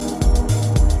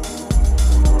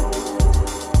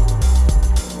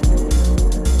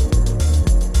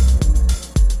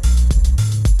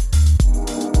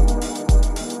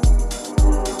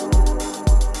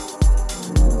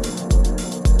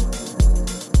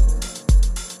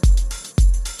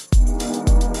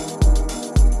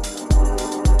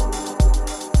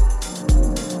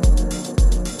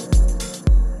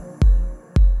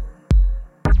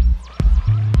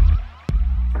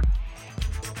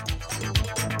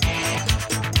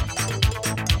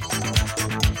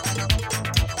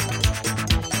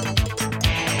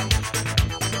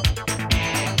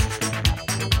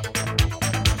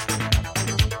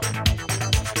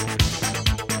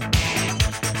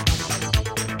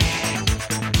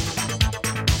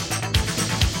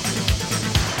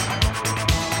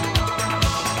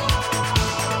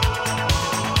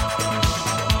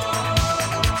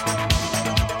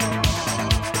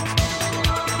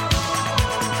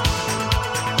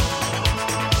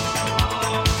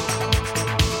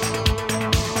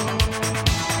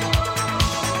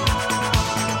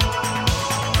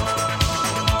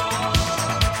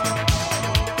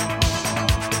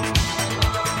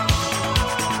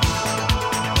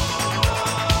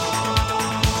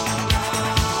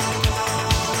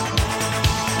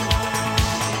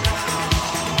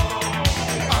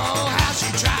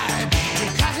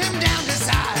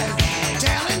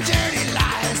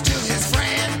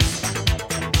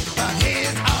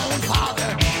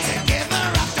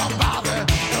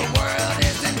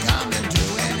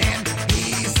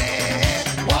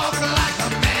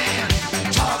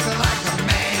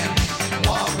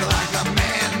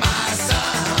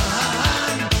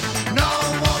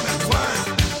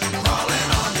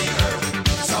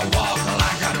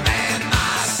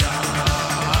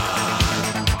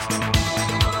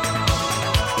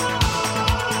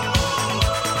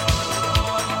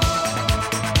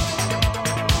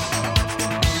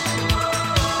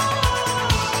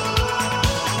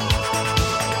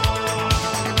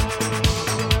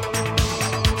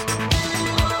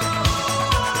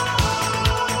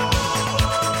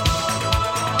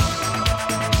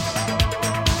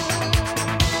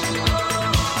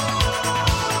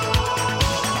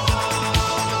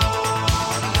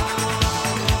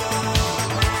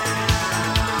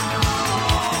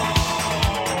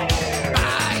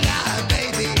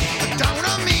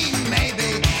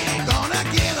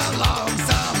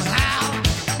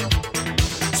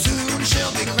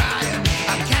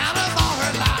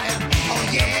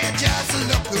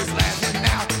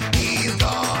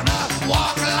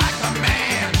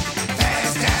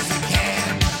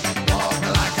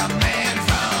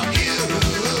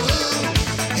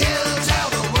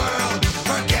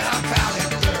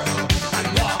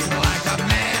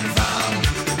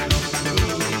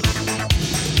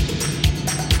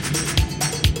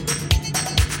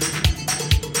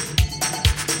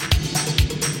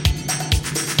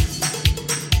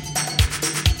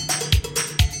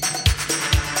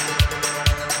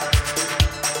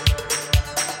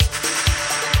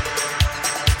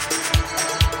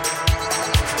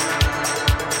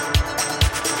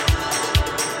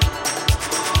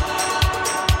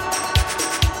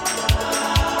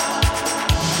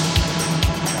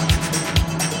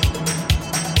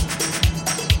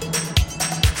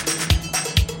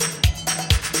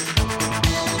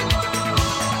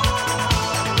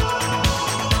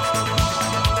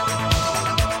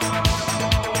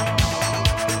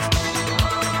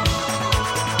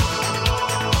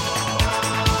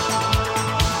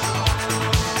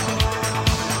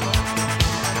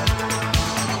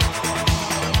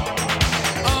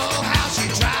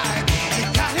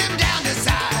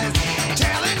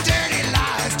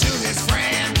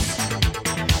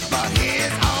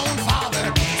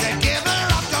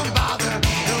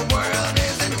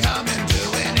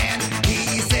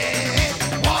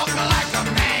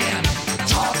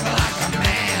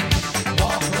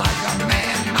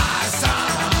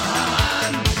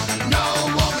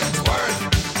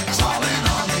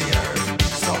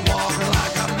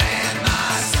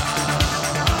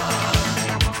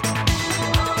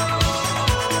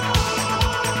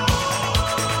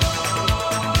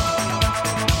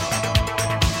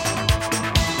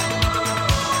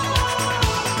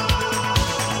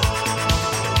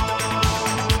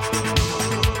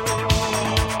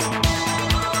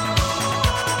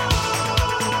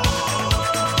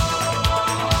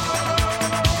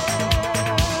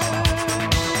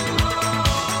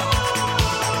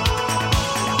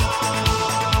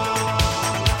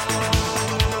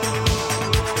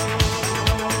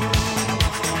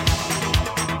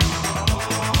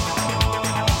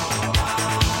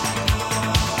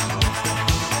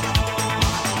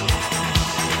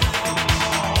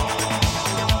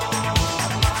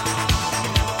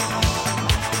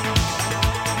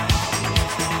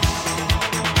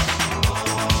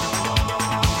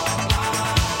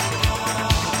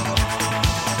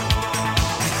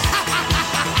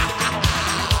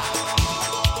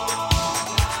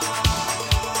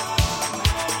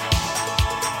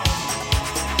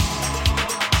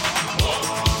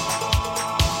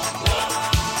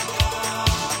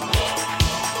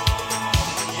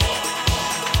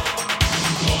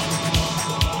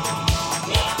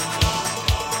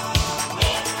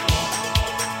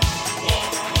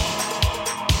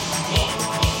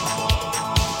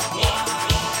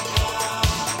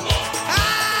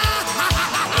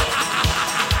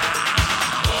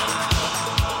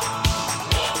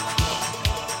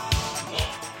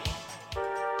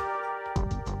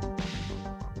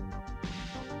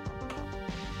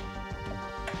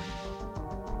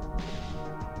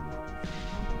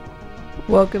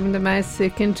Welcome to my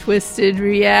sick and twisted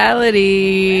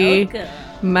reality. Welcome.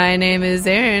 My name is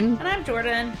Erin. And I'm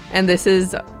Jordan. And this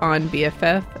is on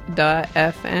BFF.fm.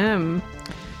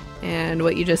 And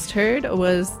what you just heard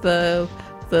was the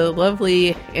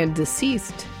lovely and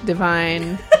deceased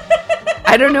Divine.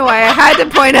 I don't know why I had to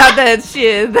point out that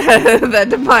that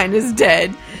Divine is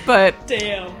dead, but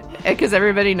damn, because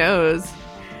everybody knows.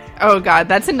 Oh God,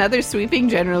 that's another sweeping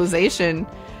generalization.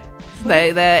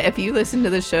 That if you listen to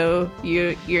the show,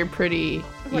 you're pretty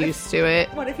used to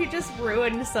it. What if you just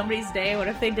ruined somebody's day? What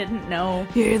if they didn't know?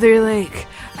 Yeah, they're like,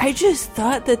 I just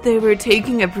thought that they were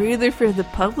taking a breather for the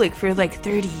public for like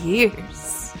 30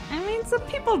 years. I mean, some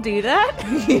people do that.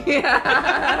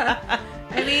 Yeah.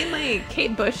 I mean, like,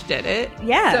 Kate Bush did it.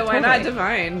 Yeah, so why not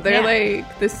Divine? They're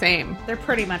like the same. They're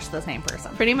pretty much the same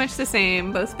person. Pretty much the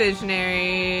same. Both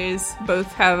visionaries. Both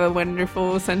have a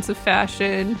wonderful sense of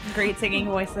fashion. Great singing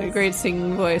voices. Great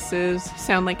singing voices.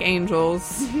 Sound like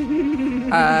angels.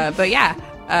 But yeah,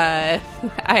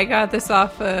 I got this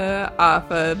off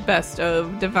a Best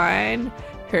of Divine.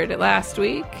 Heard it last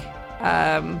week.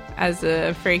 As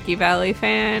a Frankie Valli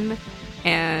fan.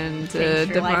 And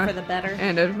Divine for the better.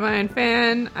 And a Divine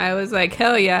fan, I was like,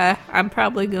 hell yeah, I'm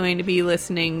probably going to be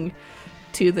listening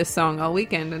to this song all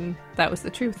weekend, and that was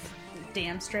the truth.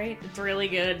 Damn straight. It's really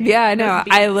good. Yeah, I know.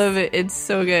 I love it. It's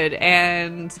so good.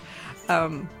 And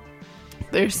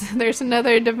there's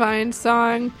another Divine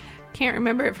song. Can't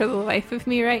remember it for the life of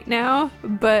me right now,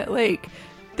 but like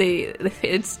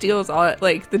it steals all,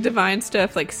 like the Divine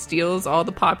stuff like steals all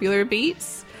the popular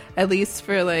beats. At least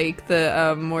for, like,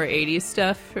 the more 80s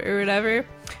stuff or whatever.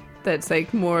 That's,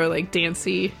 like, more, like,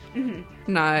 dancey. Mm-hmm.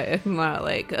 Not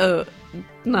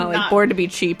like, Born to be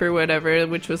Cheap or whatever,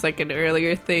 which was, like, an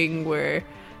earlier thing where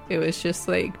it was just,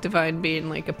 like, Divine being,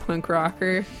 like, a punk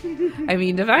rocker. I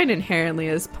mean, Divine inherently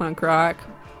is punk rock.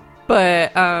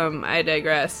 But, I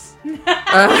digress.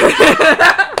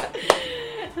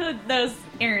 Those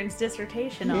Erin's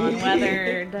dissertation on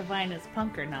whether Divine is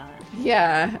punk or not.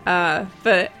 Yeah,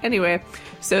 but anyway,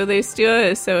 so they steal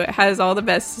it, so it has all the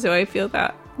best, so I feel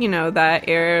that, you know, that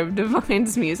era of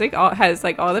Divine's music has,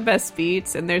 like, all the best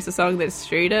beats, and there's a song that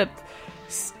straight up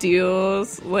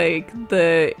steals, like,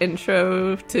 the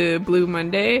intro to Blue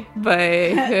Monday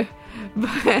by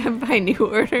New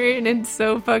Order, and it's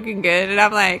so fucking good, and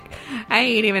I'm like, I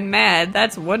ain't even mad,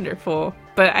 that's wonderful,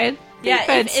 but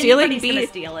if stealing beats,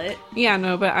 steal it. Yeah,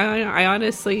 no, but I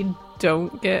honestly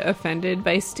don't get offended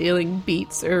by stealing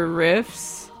beats or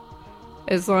riffs,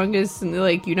 as long as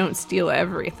like you don't steal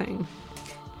everything.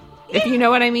 Yeah. If you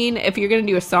know what I mean. If you're gonna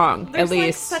do a song, there's at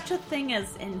least like such a thing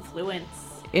as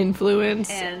influence,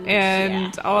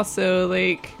 and also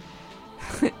like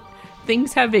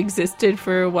things have existed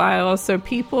for a while, so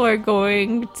people are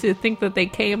going to think that they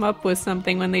came up with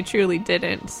something when they truly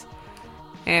didn't.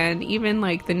 And even,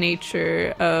 like, the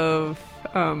nature of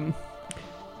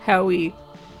how we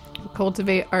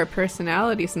cultivate our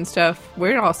personalities and stuff,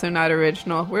 we're also not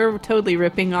original. We're totally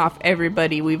ripping off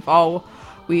everybody we've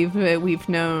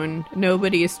known.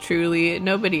 Nobody is truly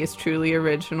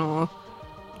original.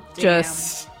 Damn.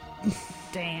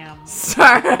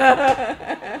 Sorry.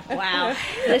 Wow.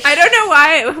 I don't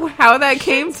know how that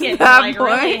came to that point.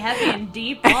 Really heavy and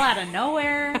deep all out of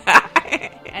nowhere.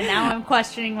 And now I'm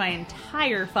questioning my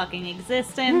entire fucking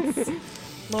existence.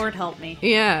 Lord help me.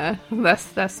 Yeah,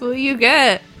 that's what you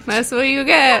get. That's what you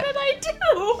get. What did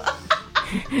I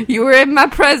do? You were in my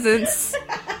presence.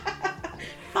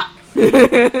 Fuck.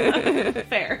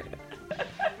 Fair.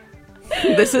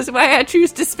 This is why I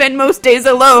choose to spend most days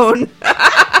alone.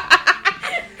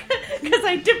 Because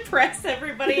I depress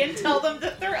everybody and tell them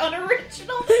that they're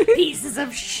unoriginal pieces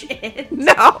of shit.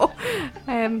 No,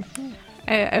 I'm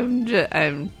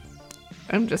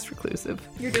just reclusive.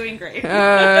 You're doing great.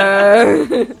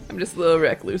 I'm just a little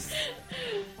recluse.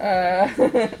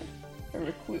 Yeah,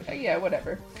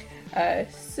 whatever.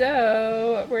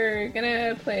 So we're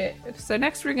gonna play. So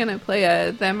next we're gonna play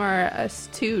a "Them Are Us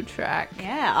 2" track.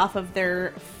 Yeah, off of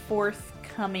their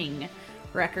forthcoming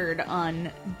record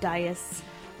on Dias,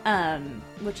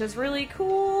 which is really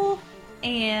cool.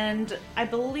 And I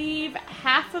believe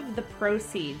half of the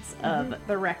proceeds of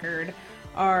the record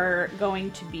are going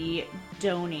to be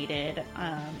donated.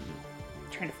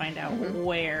 Trying to find out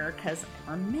where, because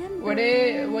I remember.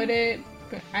 Would it?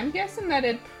 I'm guessing that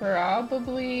it'd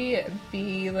probably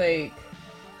be like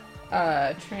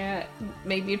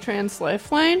maybe a Trans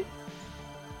Lifeline.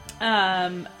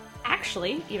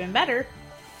 Actually, even better.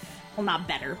 Well, not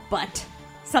better, but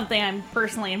something I'm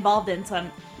personally involved in, so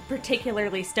I'm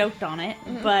particularly stoked on it,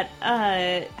 but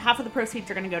half of the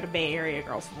proceeds are going to go to Bay Area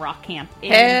Girls Rock Camp.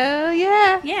 Hell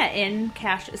yeah. Yeah, in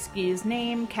Cash Askew's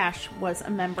name. Cash was a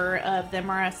member of the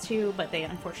MRS2, but they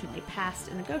unfortunately passed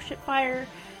in a ghost ship fire.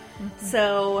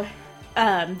 So,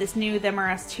 this new The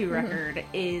MRS2 record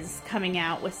is coming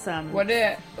out with some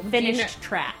finished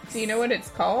tracks. Do you know what it's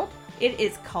called? It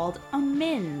is called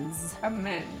Amends.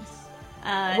 Amends.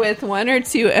 With 1 or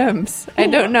 2 M's. I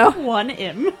don't know. 1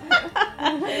 M.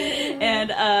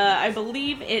 And I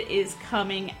believe it is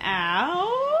coming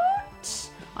out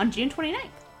on June 29th.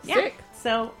 Yeah. Sick.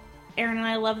 So Aaron and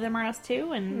I love The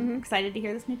MRS2 and excited to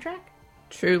hear this new track.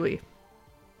 Truly.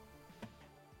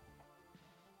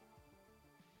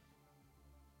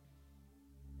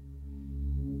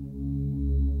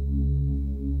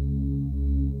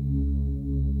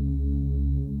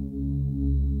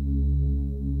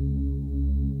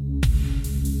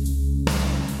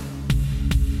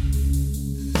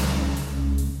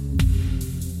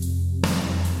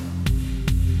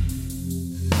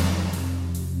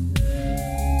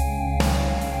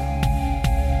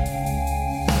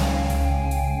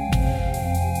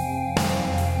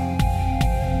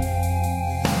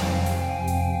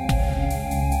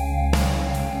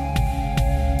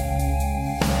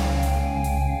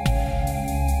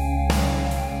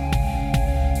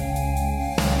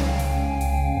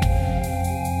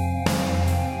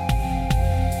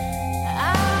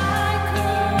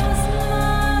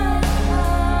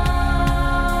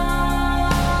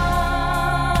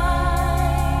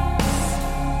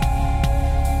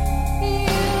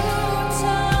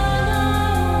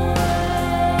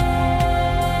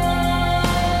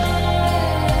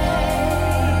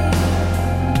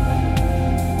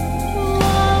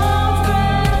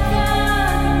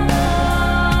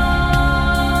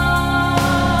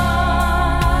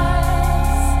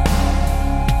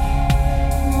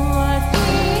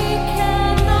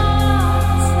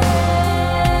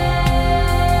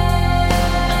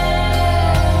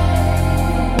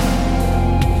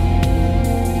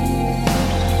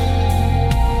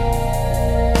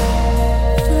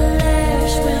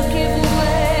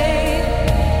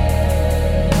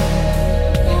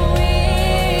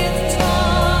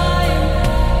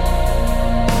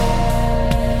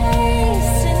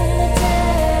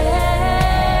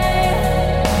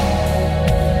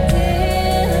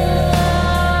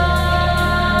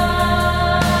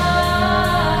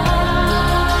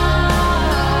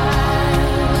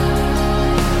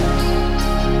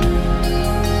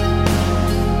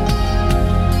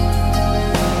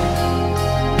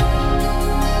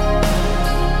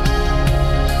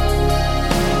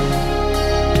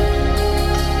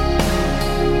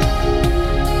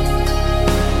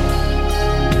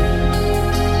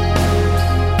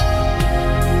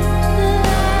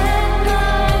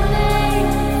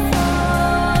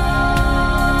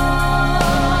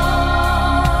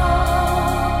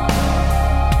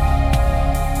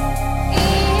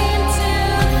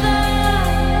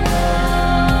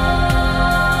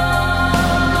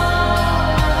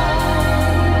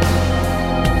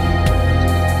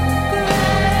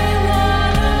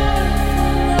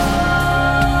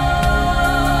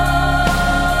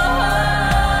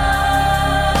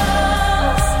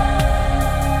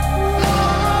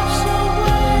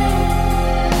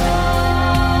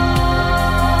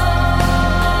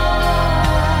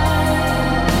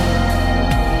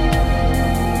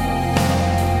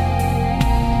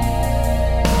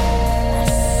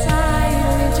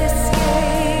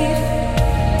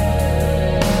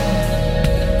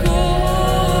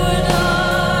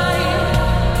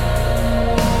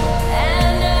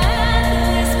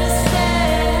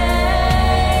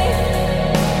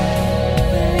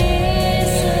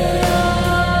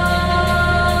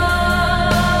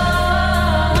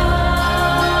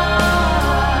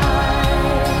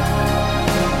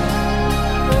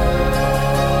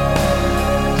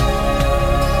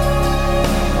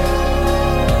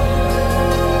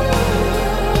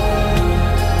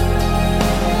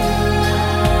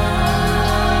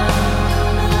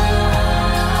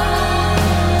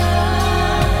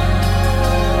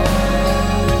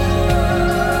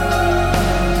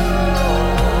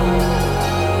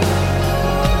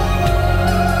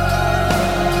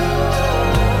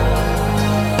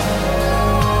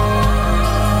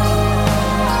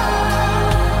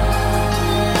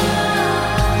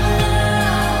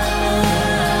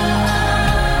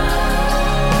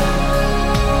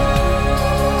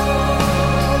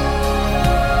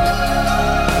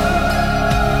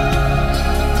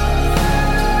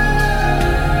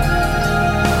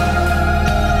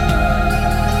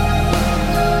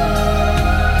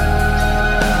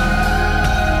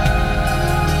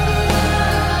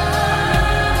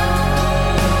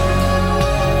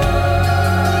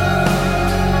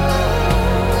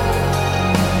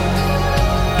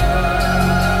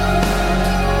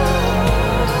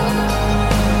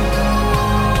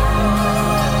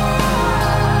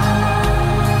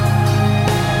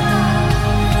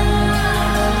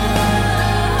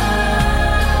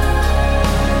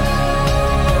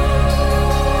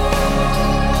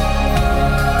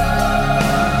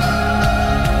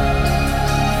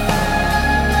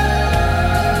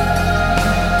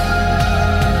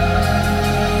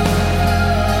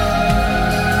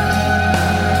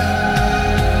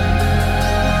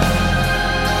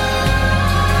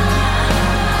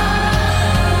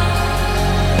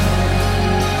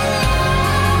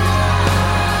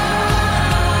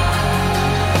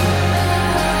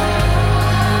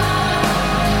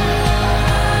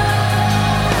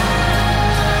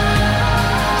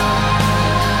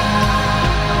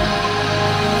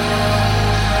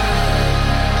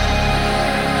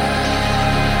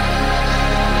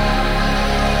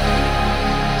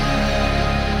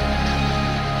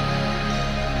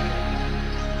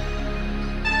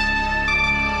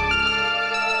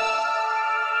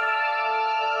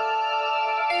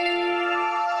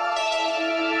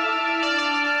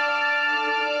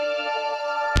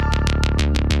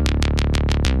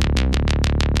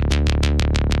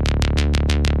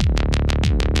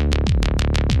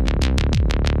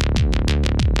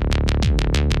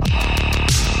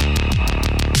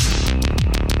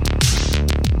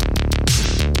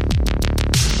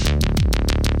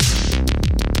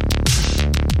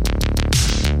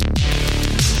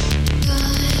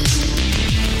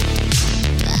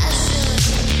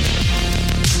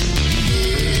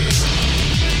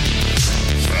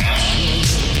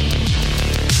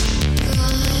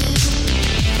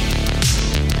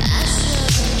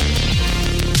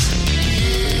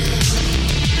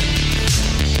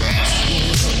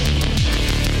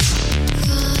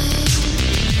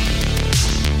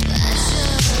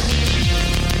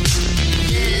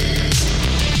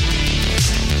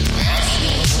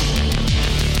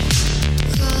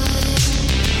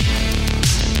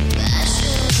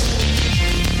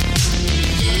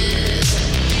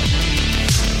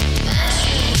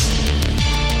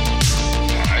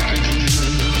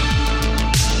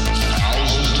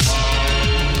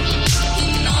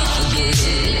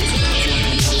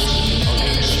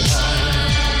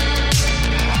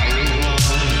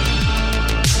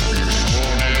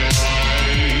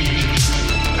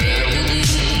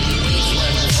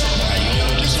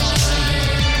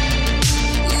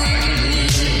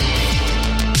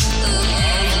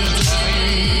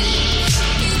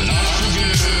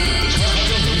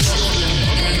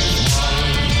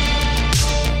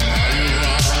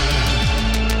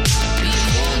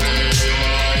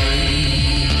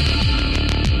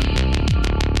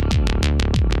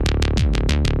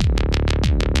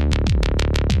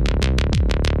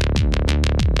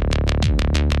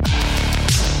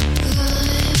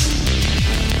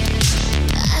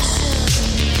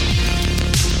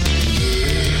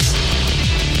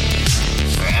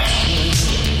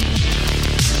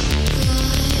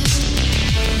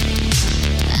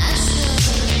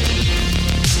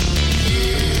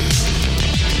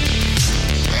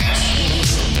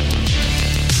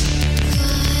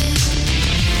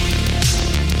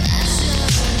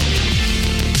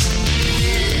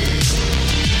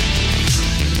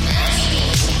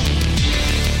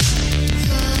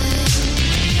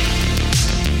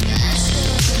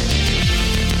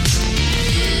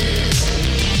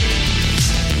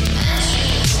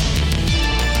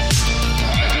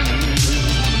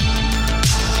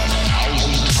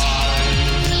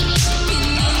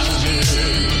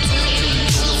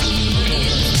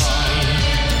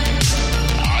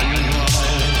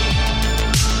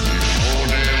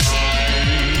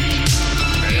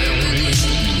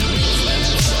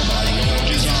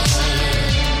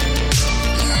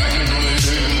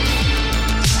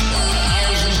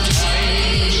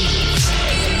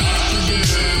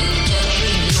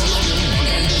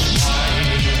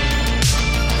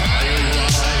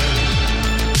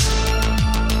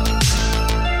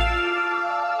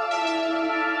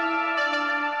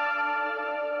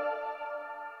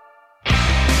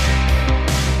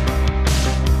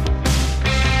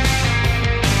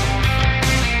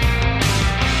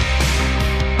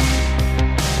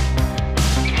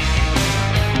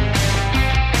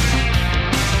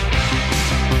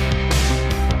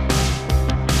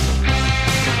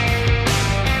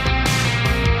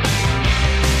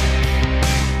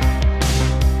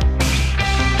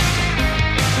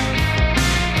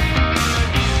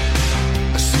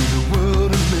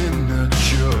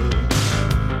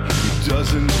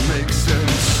 doesn't make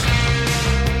sense.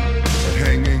 A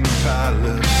hanging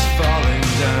palace falling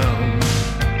down.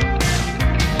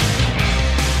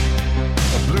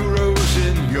 A blue rose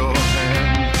in your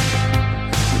hand.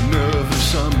 The nerve of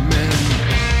some men.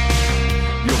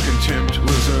 Your contempt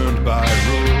was earned by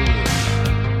rule.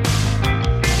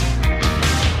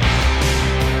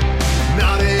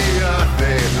 Naughty are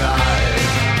they lie.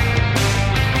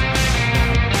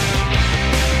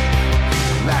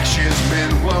 Lashes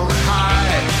men won't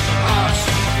hide us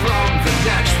from the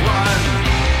next one.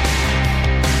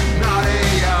 Naughty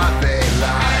are they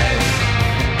lie.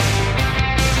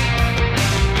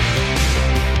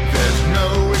 There's no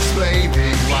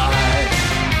explaining why.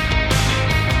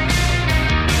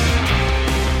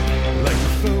 Like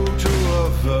a photo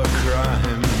of a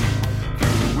crime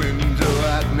through the window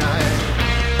at night.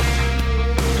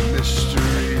 The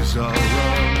mysteries are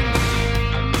wrong.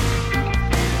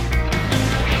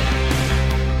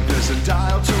 There's a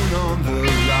dial tone on the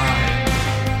line,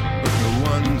 but no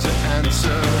one to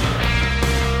answer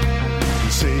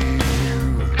and save you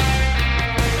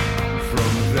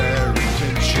from their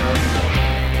intention.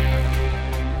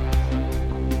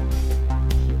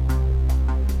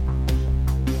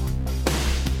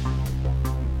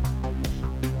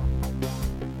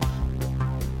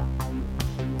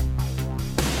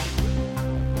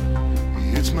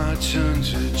 It's my turn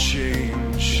to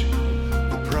change.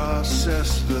 Process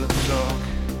the talk,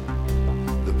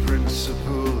 the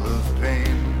principle of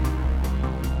pain.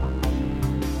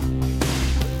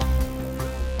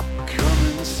 Come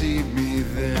and see me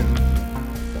then,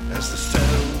 as the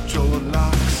cell door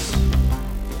locks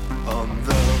on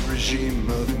the regime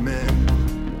of men.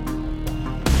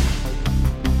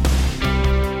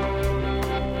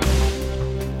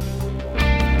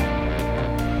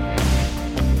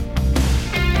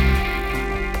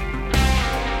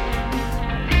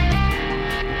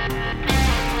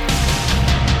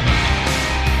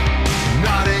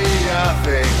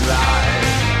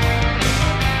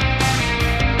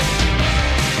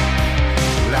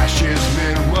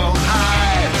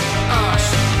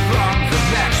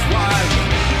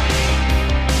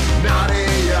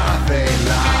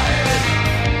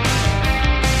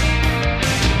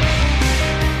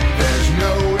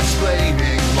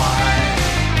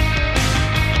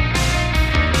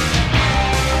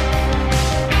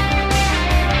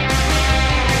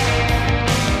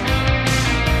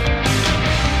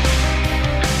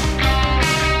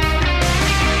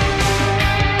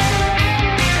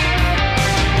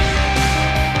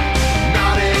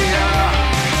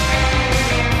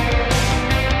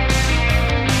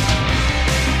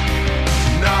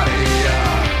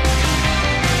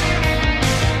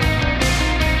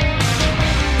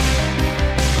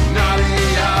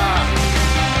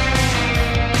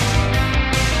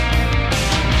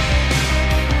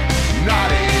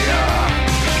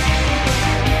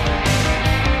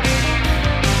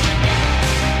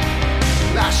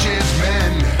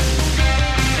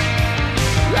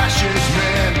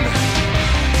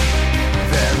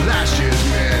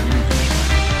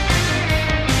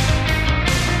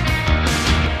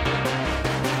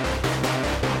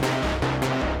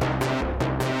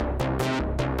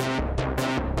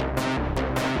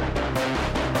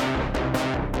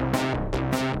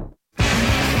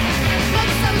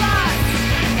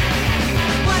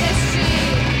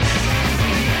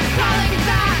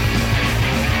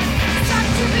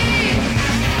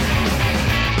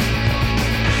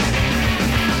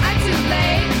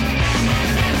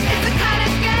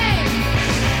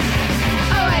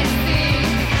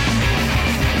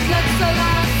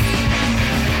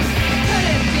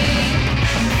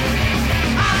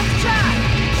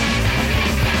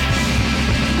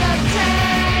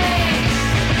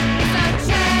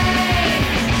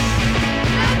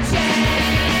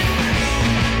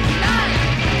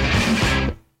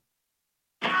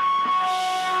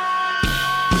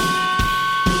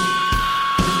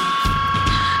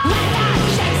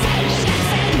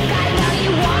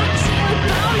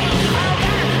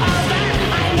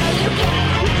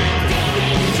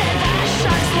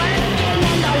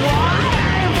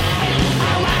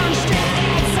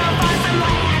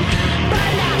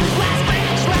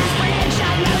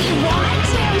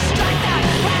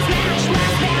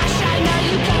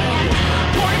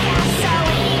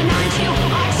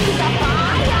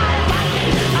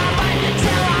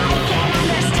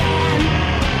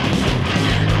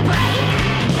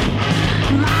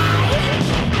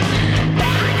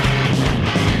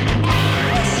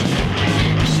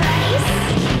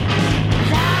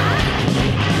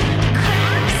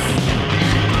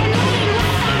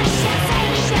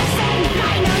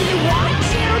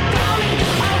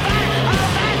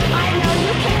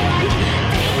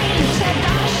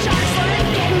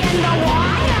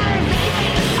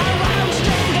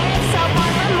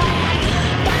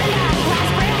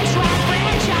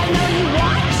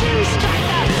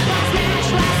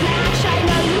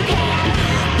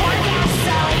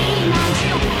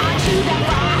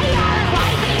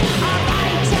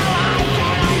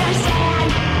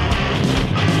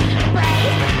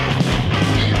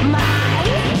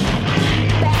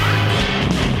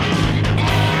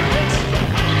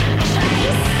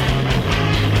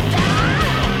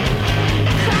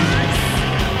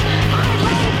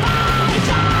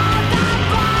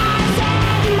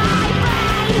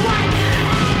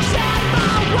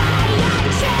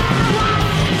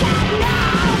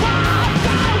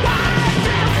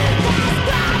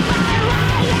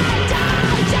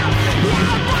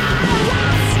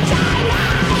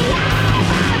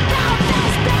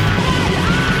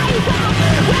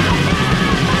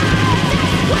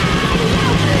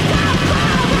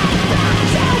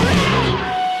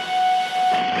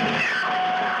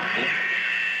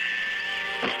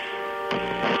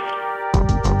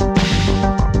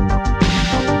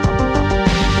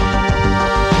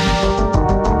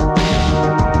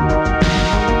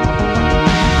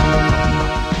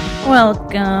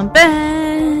 Welcome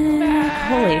back.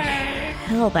 Holy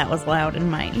hell, that was loud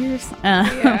in my ears.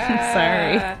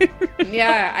 Sorry.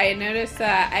 Yeah, I noticed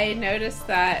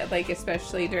that, like,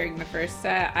 especially during the first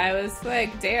set, I was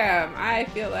like, damn, I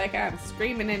feel like I'm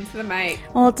screaming into the mic.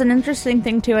 Well, it's an interesting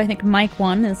thing, too. I think mic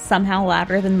 1 is somehow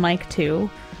louder than mic 2.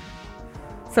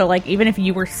 So, like, even if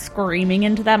you were screaming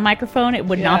into that microphone, it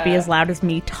would not be as loud as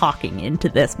me talking into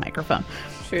this microphone.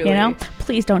 Truly. You know?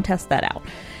 Please don't test that out.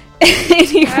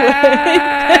 Thank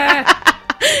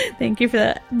you for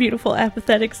that beautiful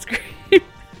apathetic scream.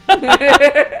 but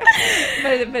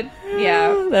yeah.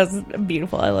 That was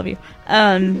beautiful. I love you.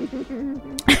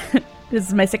 This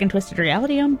is my second Twisted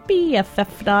Reality on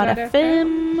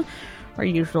BFF.FM. Our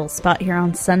usual spot here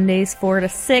on Sundays 4 to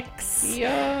 6.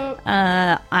 Yup.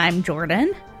 I'm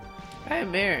Jordan.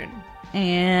 I'm Aaron.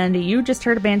 And you just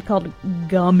heard a band called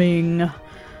Gumming.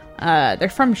 They're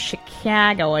from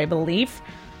Chicago, I believe.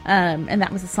 And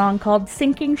that was a song called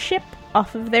Sinking Ship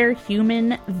off of their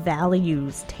Human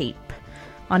Values tape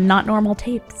on Not Normal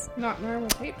Tapes. Not normal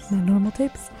tapes. Not Normal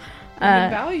Tapes.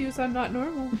 Values on Not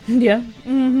Normal. Yeah.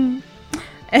 Mm-hmm.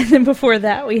 And then before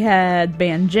that, we had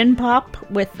band Gin Pop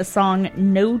with the song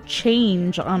No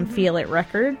Change on Feel It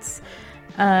Records.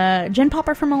 Gin Pop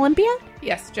are from Olympia?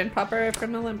 Yes, Gin Pop are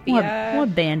from Olympia.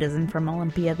 What band isn't from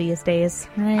Olympia these days,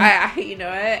 right? You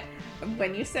know what?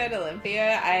 When you said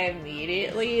Olympia, I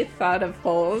immediately thought of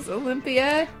Holes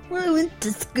Olympia. I went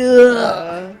to school.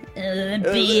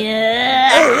 Olympia.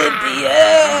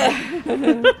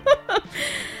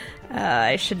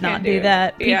 I should not Can't do do it.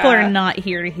 that. People Yeah. are not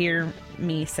here to hear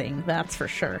me sing, that's for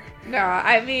sure. No,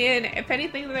 I mean, if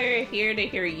anything, they're here to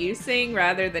hear you sing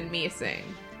rather than me sing.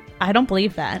 I don't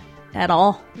believe that at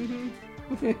all.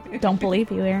 Don't believe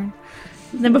you, Aaron.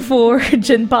 Then before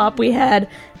Gin Pop, we had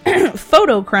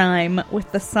Photo Crime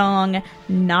with the song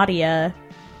Nadia,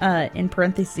 in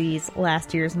parentheses,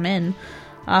 Last Year's Men,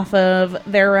 off of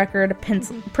their record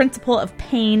Principle of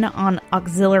Pain on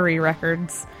Auxiliary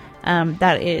Records.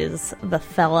 That is the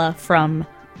fella from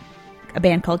a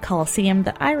band called Coliseum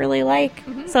that I really like.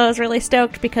 So I was really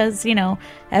stoked because, you know,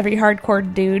 every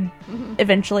hardcore dude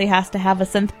eventually has to have a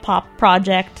synth pop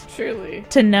project Truly.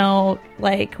 to know,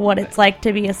 like, what it's like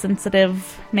to be a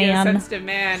sensitive man. You're a sensitive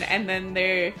man, and then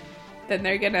they're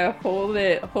gonna hold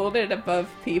it above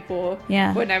people.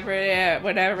 Yeah. Whenever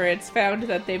it's found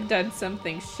that they've done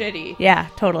something shitty. Yeah,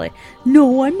 totally.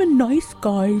 No, I'm a nice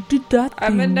guy. I did that thing.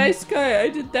 I'm a nice guy. I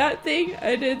did that thing.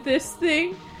 I did this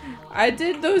thing. I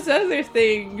did those other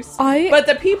things. But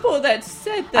the people that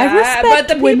said that, I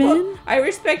respect women. I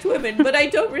respect women, but I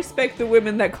don't respect the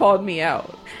women that called me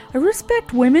out. I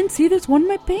respect women. See, there's one in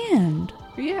my band.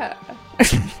 Yeah.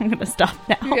 I'm gonna stop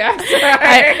now. Yeah.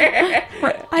 Sorry.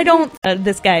 I don't.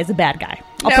 This guy is a bad guy.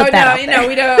 I'll no, put that out there.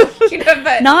 we don't.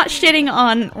 But Not shitting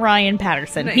on Ryan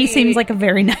Patterson. He seems like a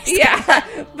very nice guy. yeah,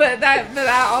 but that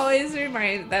always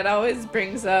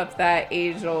brings up that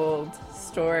age-old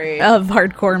story Of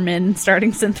hardcore men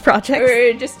starting synth projects.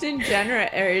 or just in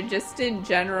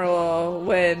general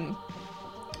when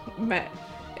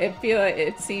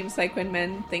it seems like when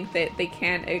men think that they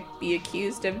can't be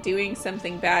accused of doing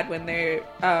something bad when they're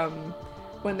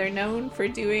known for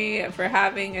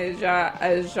having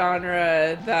a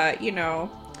genre that, you know,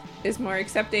 is more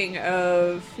accepting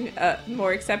of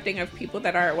people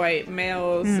that aren't white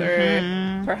males,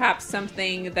 or perhaps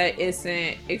something that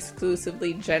isn't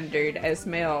exclusively gendered as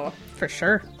male, For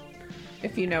sure.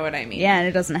 if you know what I mean. Yeah, and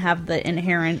it doesn't have the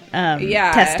inherent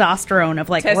testosterone of,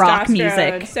 like, rock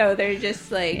music. So they're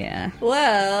just like, Yeah.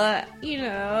 well, you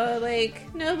know,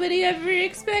 like, nobody ever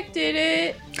expected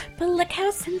it. But look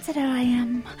how sensitive I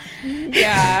am.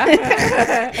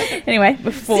 Yeah. Anyway,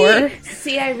 before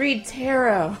See, I read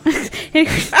tarot.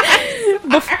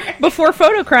 before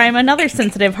Photo Crime, another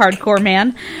sensitive hardcore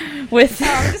man with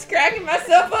I'm just cracking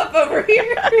myself up over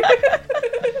here.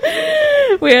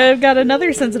 we have got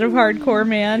another sensitive hardcore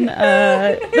man,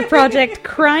 the project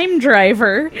Crime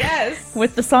Driver, Yes.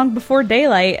 with the song Before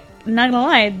Daylight. Not gonna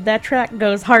lie, that track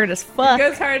goes hard as fuck.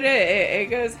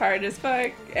 It goes hard as fuck,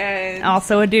 and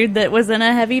Also a dude that was in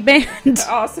a heavy band.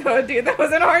 also a dude that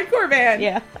was in a hardcore band.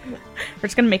 Yeah. We're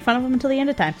just gonna make fun of him until the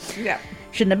end of time. Yeah.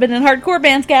 Shouldn't have been in hardcore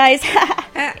bands, guys.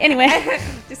 Anyway.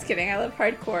 Just kidding. I love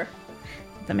hardcore.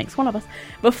 That makes one of us.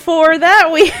 Before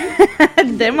that, we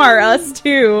had Them Are Us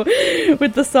Too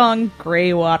with the song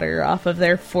Greywater off of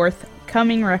their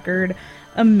forthcoming record,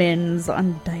 Amends,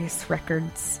 on Dice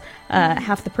Records.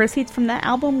 Half the proceeds from that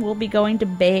album will be going to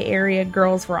Bay Area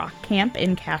Girls Rock Camp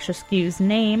in Cash Askew's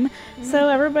name, so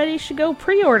everybody should go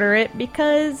pre-order it,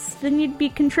 because then you'd be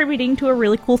contributing to a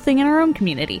really cool thing in our own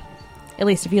community. At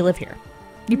least if you live here.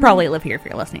 You probably live here if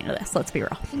you're listening to this. Let's be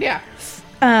real. Yeah.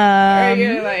 Or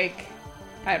you're like,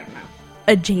 I don't know.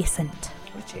 Adjacent.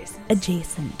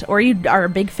 Or you are a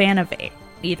big fan of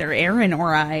either Aaron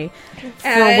or I,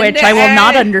 for which I will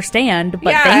not understand,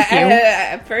 but thank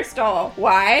you. First of all,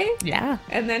 why? Yeah.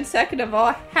 And then second of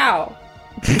all, how?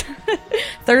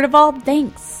 Third of all,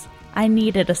 thanks. I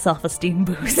needed a self-esteem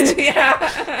boost. Yeah.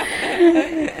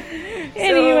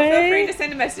 Anyway. So feel free to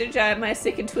send a message at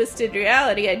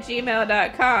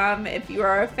mysickandtwistedreality@gmail.com if you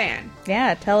are a fan.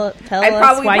 Yeah, tell us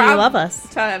why you love us.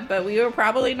 But we will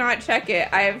probably not check it.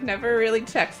 I have never really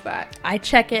checked that. I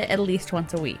check it at least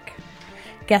once a week.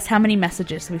 Guess how many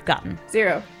messages we've gotten?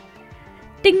 0.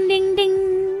 Ding, ding,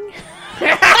 ding.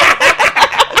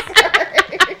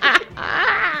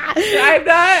 I'm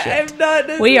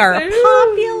not We are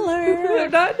popular.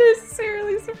 I'm not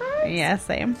necessarily surprised. Yeah,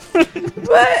 same.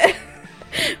 But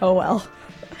oh well.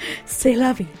 C'est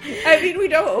la vie. I mean, we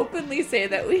don't openly say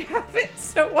that we haven't,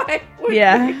 so why would we?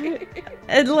 And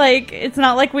it's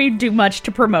not like we do much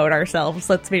to promote ourselves,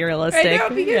 let's be realistic. I know,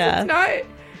 because it's not...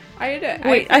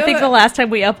 I think the last time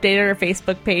we updated our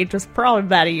Facebook page was probably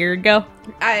about a year ago.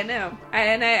 I know.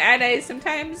 And I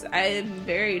sometimes I'm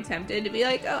very tempted to be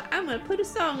like, oh, I'm going to put a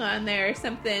song on there or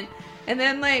something. And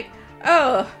then I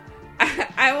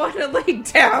want to lay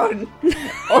down.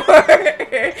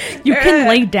 You can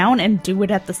lay down and do it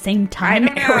at the same time.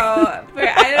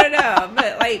 I don't know.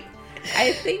 But I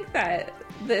think that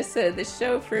this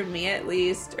show, for me at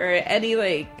least, or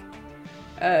any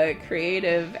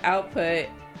creative output,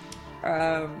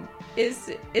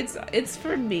 it's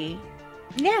for me.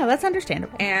 Yeah, that's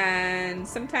understandable. And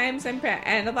sometimes and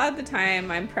a lot of the time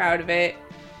I'm proud of it.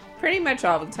 Pretty much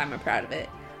all the time I'm proud of it.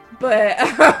 But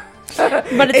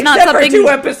it's not something. For 2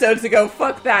 episodes ago,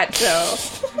 fuck that show.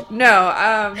 No,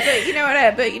 but you know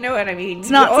what I mean.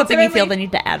 It's not something you feel the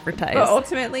need to advertise. But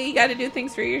ultimately, you got to do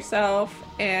things for yourself.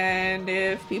 And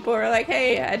if people are like,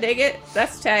 "Hey, I dig it,"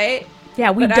 that's tight.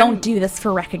 Yeah, we don't do this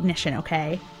for recognition,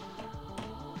 okay?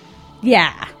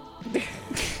 Yeah.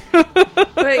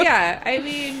 But yeah, I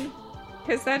mean,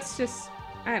 because that's just,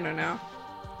 I don't know.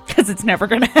 Because it's never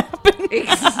going to happen.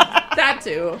 That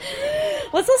too.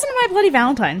 Let's listen to My Bloody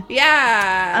Valentine.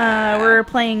 Yeah. We're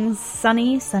playing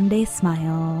Sunny Sunday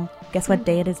Smile. Guess what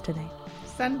day it is today?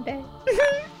 Sunday.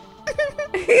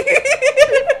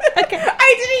 Okay.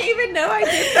 I didn't even know I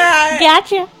did that.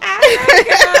 Gotcha. Oh my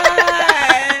God.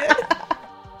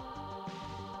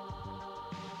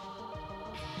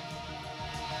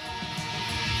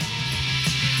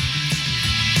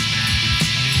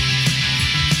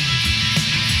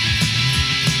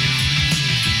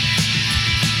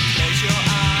 Close your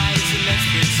eyes and let's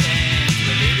pretend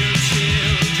we're little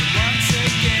children once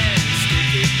again.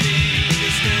 Sticky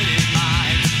fingers, dirty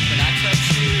minds. When I touch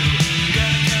you, I'm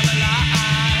gonna come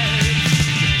alive.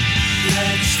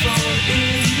 Let's fall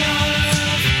in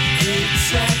love.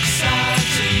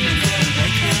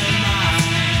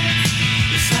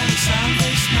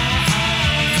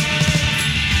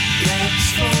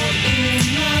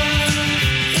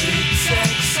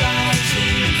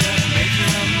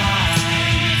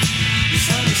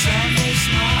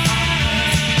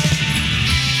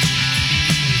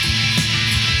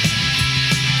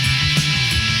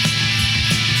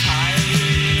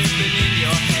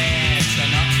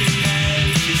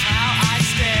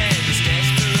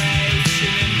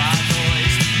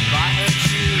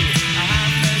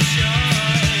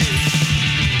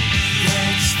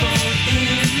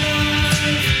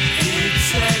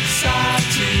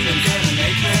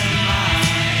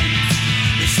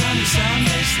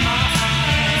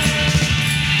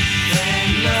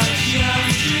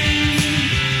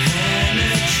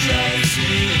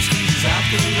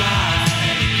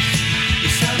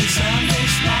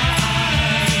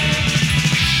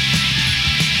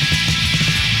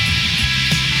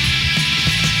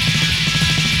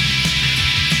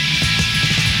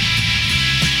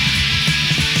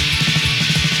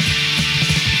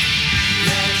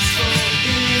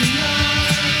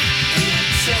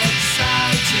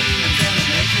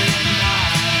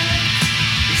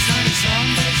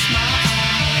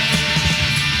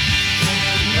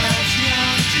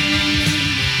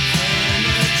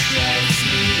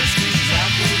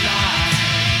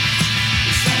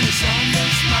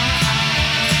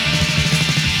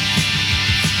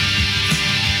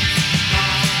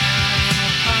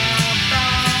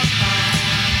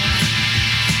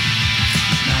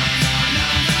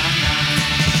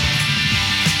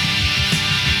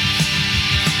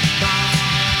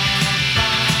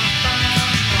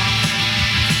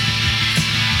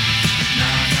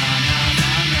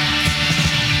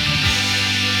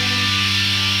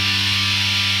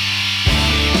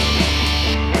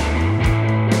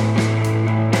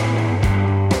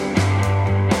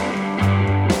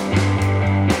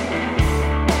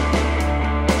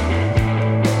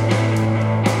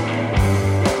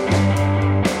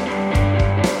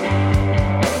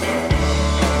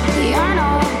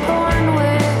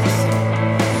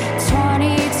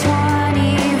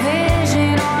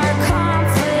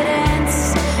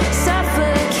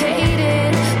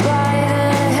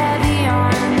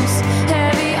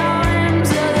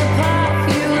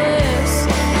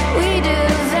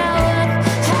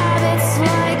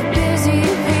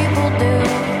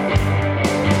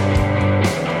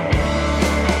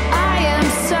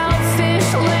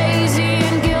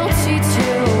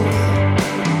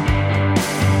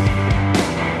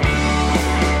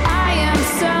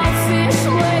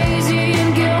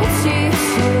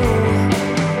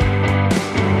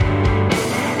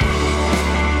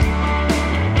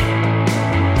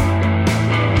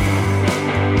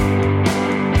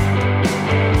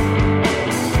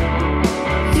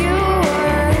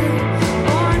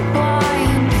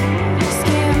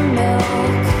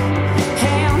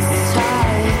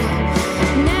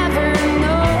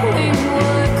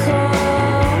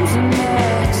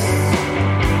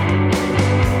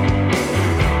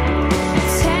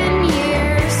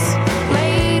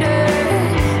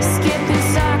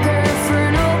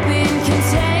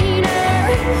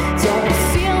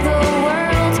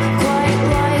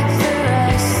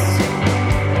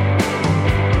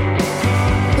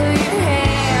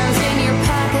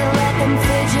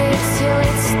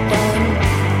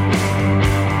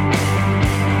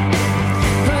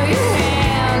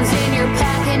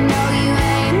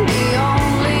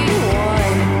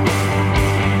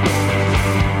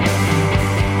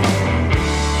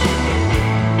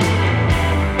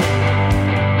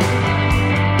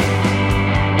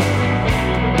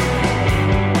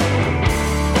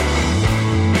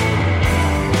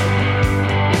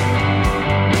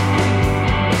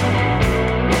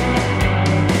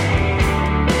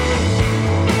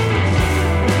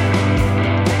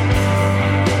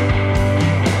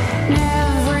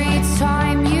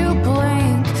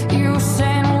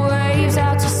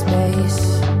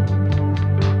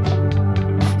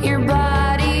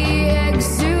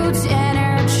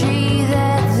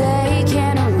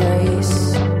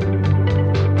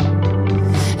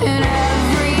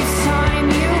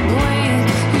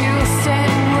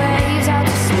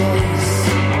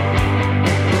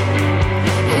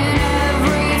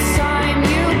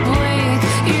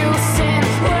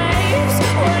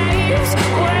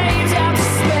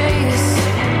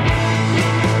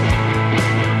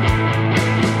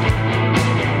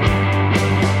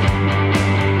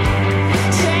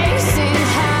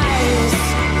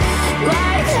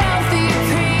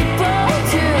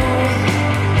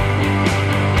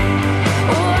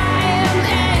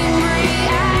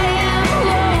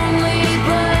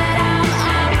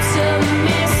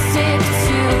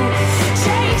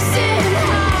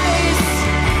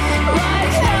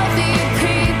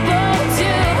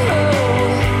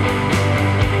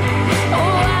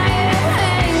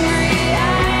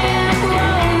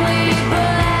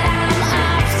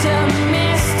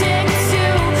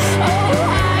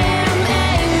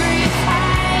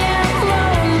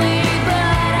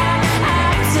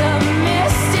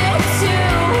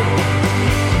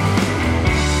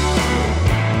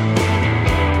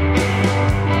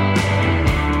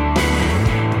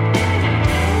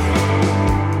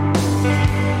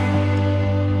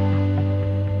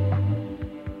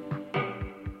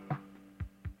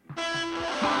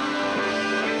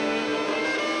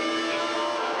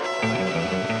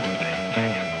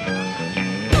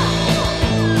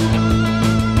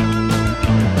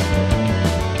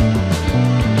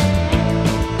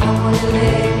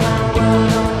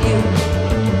 world on you.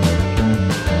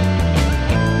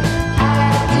 I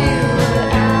do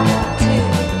what I want to.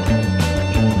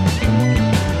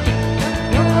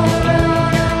 No more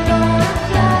road, I'm gonna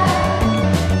fly.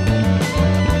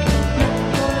 Not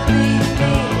gonna leave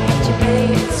me at your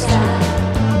bedside.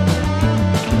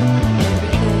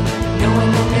 Everything,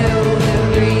 knowing I know the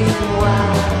reason why.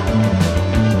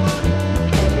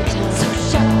 Every time, so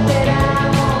shocked that I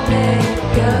won't let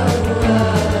go.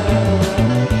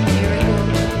 Here we go.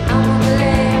 I'm gonna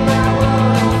lay my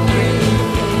world free.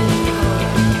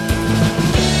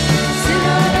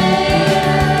 Sooner or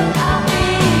later, I'll be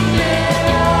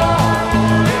better off.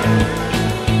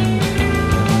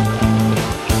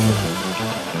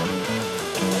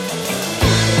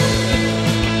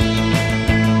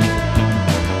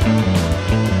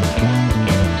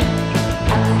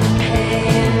 I've been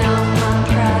paying off my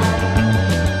pride,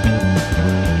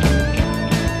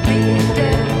 being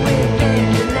dead within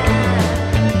the night.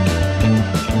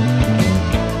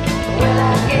 Well,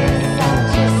 I guess I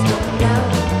just don't know.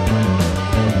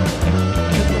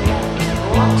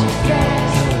 Walk too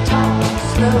fast, talk too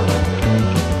slow.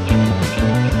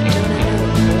 Don't I know?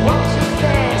 Walk too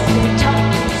fast and talk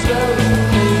too slow,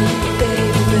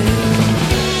 baby.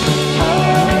 Oh,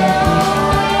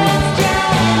 it's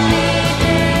driving me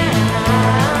down.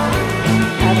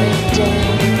 I've been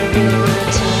down a real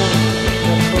time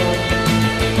before.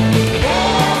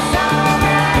 That's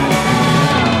alright now.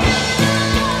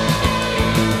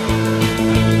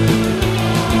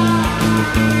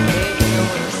 Baby, I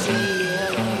wanna see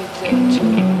how you play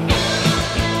too.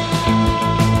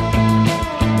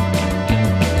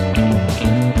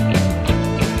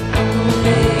 I'm gonna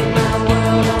lay my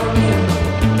world on you.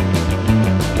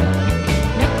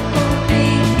 Not gonna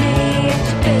leave me at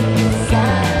your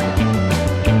bedside.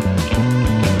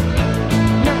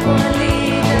 Not gonna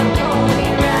leave the pony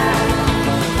ride.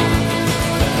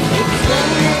 It's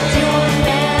running to a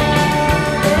man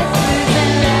that's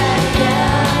losing like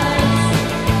guys.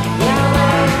 Now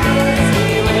I can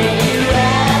see when you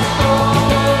ask for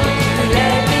more.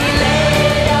 Let me lay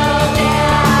it all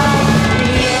down.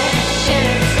 The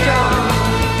action's strong.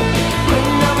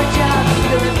 Putting all my jobs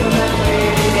good for my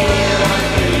pretty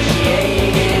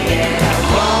unappreciated that I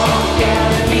walked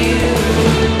out of you.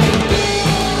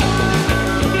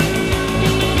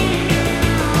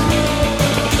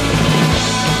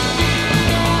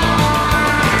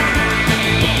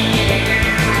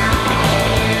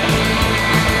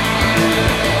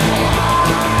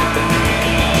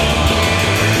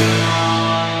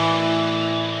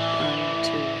 One,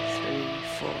 two, three,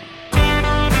 four.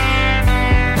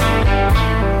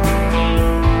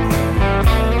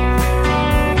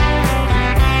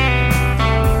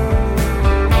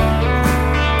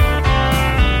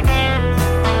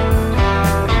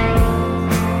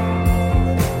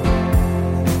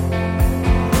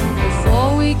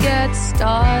 Before we get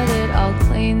started, I'll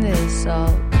clean this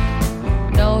up.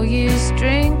 No use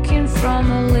drinking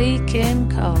from a leaking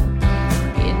cup.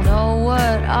 You know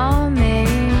what I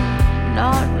mean?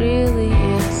 Not really,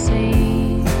 it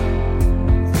seems.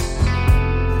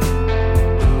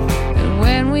 And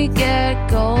when we get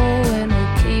going,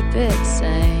 we'll keep it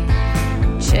sane.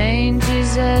 Change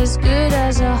is as good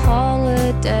as a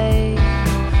holiday.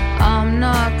 I'm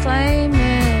not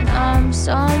claiming I'm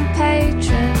some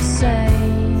patron saint.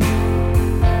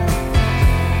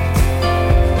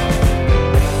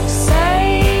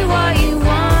 Say what you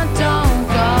want, don't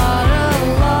gotta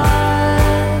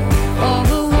lie.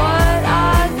 Over what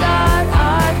I got,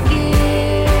 I'd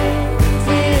give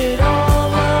it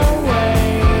all away.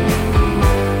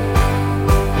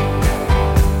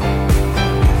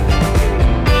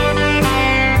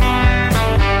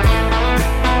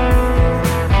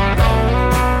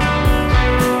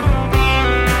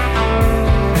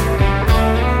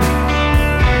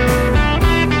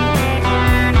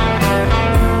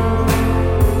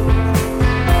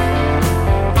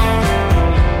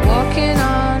 Walking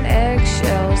on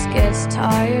eggshells gets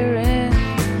tiring.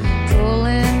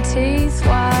 Pulling teeth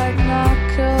white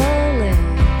knuckling.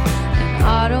 And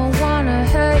I don't wanna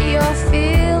hurt your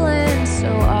feelings,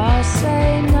 so I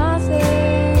say nothing.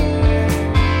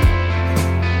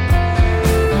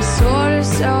 I'm sort of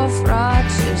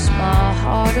self-righteous, my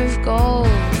heart of gold.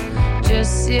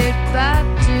 Just sit back,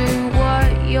 do what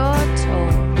you're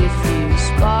told. If you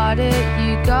spot it,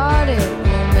 you got it.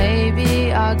 Well,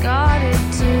 maybe I got it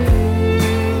too.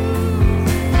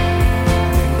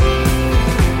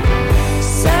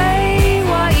 Say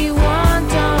what you want,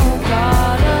 don't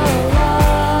gotta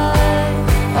lie.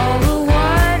 Over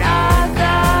what I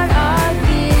got, I'd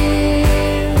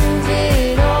give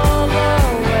it all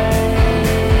away.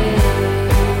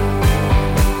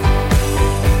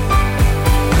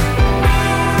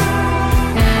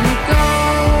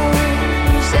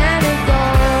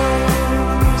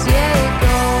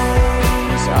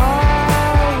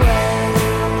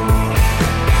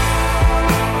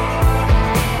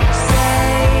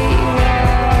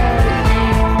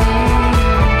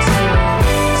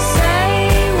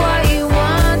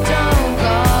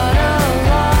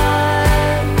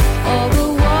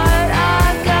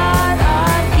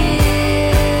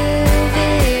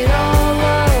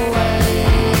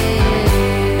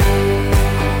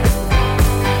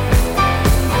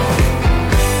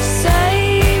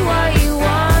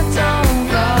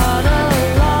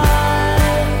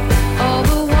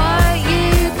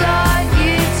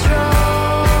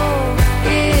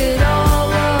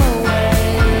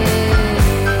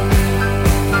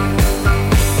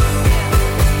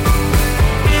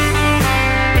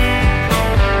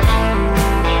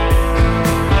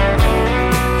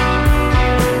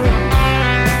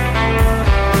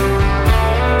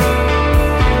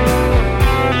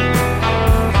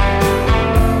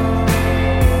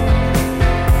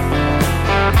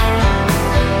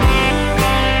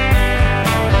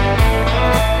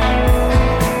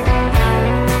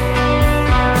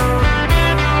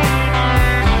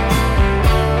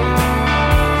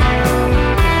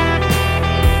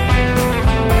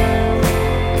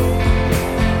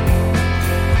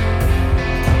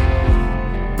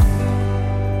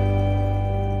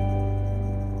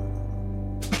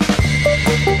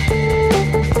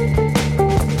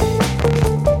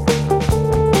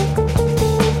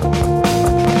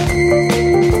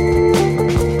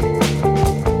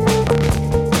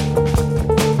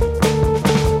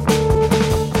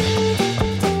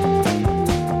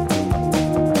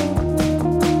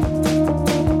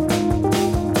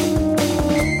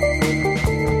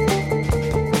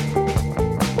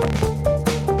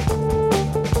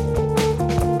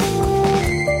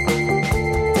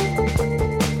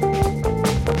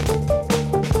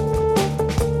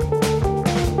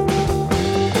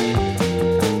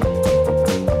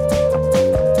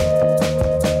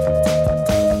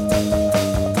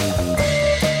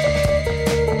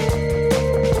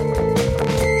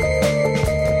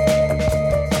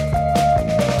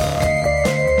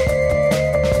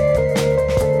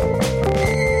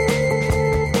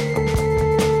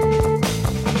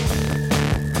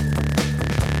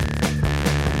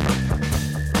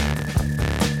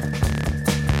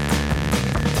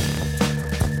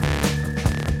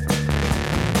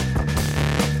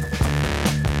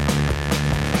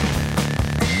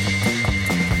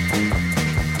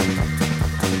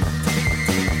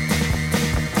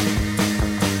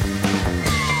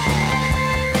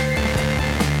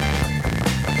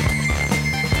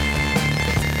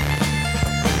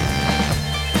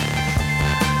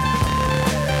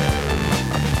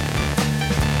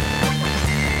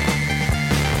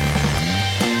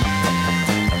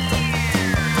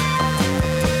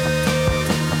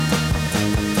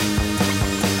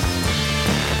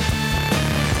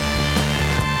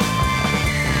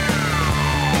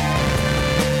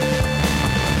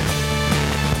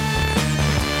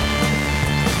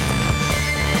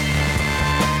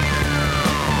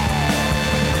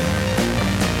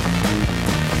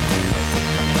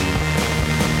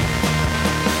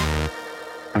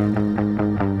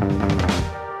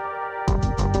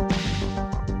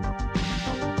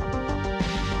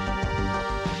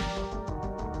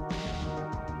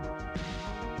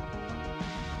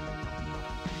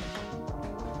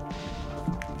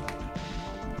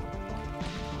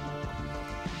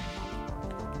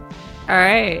 All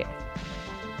right.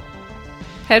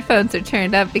 Headphones are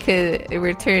turned up because they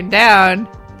were turned down.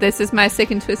 This is my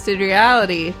sick and twisted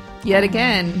reality yet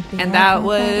again, and that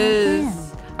was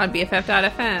on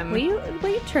BFF.fm. Will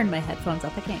you turn my headphones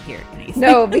up? I can't hear anything.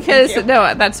 No, because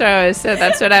that's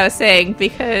what I was saying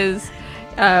because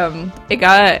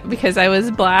because I was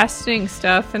blasting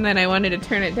stuff and then I wanted to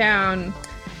turn it down,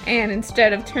 and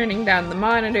instead of turning down the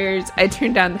monitors, I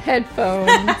turned down the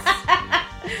headphones.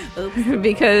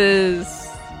 Because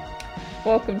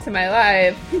welcome to my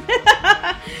life.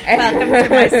 Welcome to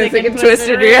my sick and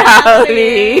twisted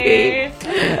reality.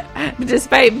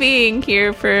 Despite being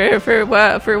here for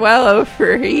well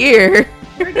over a year.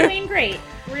 We're doing great.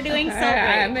 We're doing so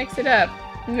I great. mix it up.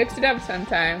 Mix it up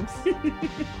sometimes.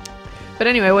 But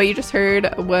anyway, what you just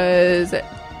heard was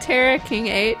Tara King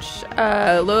H,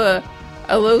 a local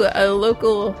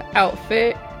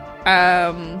outfit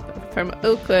from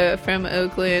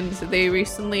Oakland. They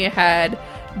recently had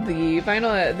the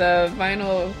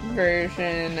vinyl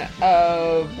version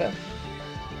of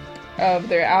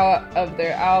their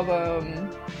album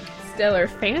Stellar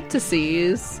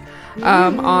Fantasies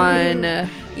on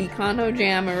Econo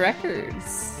Jam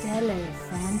Records.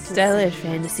 Stellar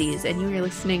Fantasies, and you were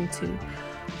listening to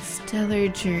Stellar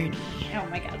Journey. Oh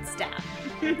my god, stop.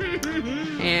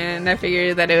 And I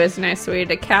figured that it was a nice way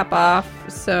to cap off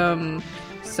some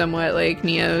somewhat like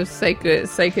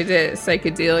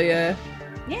psychedelia.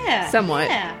 Yeah. Somewhat.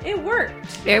 Yeah, it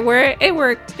worked. It worked.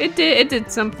 It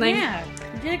did something. Yeah,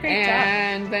 you did a great job.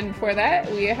 And then before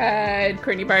that, we had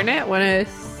Courtney Barnett. Want to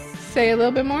say a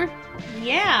little bit more?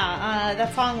 Yeah,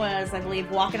 that song was, I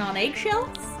believe, Walking on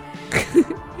Eggshells.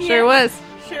 Sure was.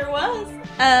 Sure was.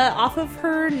 Off of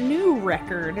her new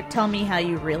record, Tell Me How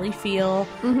You Really Feel,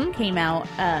 came out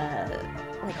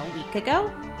like a week ago.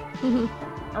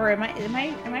 Or am I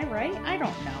right? I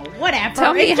don't know. Whatever.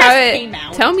 Tell me it how just came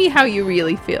out. Tell me how you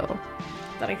really feel.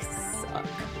 That I suck.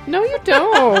 No, you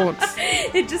don't.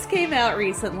 It just came out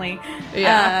recently.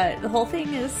 Yeah. The whole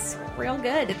thing is real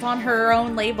good. It's on her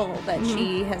own label that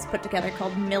she has put together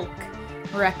called Milk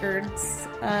Records.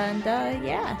 And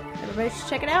yeah, everybody should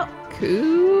check it out.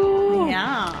 Cool.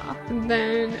 Yeah.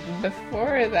 Then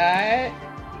before that,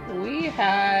 we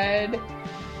had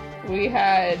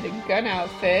Gun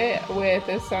Outfit with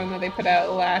a song that they put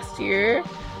out last year,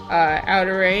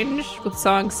 Outer Range, with the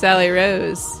song Sally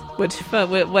Rose. What's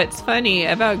funny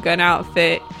about Gun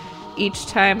Outfit, each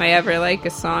time I ever like a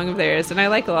song of theirs, and I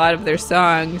like a lot of their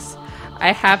songs,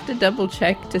 I have to double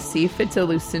check to see if it's a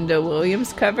Lucinda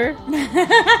Williams cover.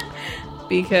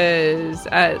 Because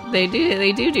they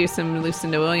do some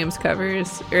Lucinda Williams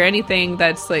covers, or anything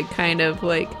that's like kind of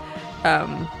like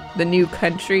the new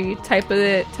country type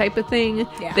of thing.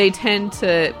 Yeah. They tend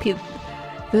to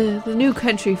the new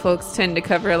country folks tend to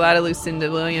cover a lot of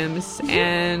Lucinda Williams,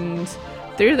 and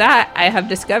through that I have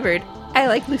discovered I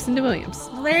like Lucinda Williams.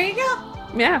 Well, there you go.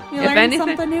 Yeah, You learn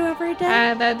something new every day.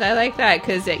 I like that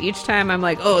because each time I'm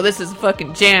like, oh, this is a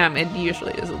fucking jam. It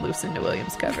usually is a Lucinda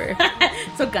Williams cover.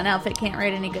 So Gun Outfit can't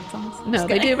write any good songs. No, Just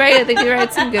they kidding. do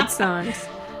write some good songs,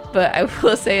 but I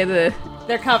will say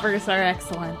Their covers are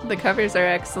excellent. the covers are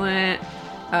excellent.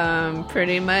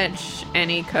 Pretty much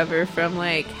any cover from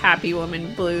like Happy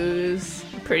Woman Blues,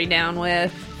 pretty down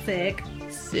with. Sick.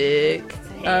 Sick.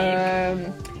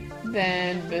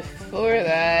 Then before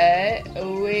that,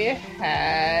 we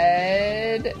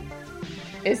had,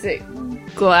 is it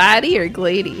Glady or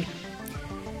Glady?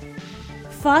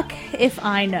 Fuck if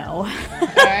I know.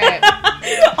 Alright.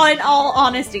 In all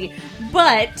honesty.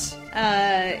 But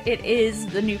it is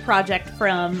the new project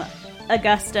from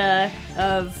Augusta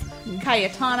of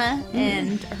Cayetana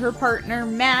and her partner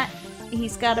Matt.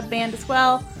 He's got a band as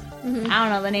well. I don't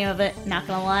know the name of it, not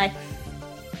gonna lie.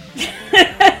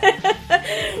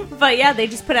 But yeah, they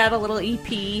just put out a little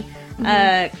EP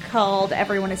called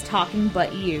Everyone Is Talking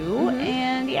But You.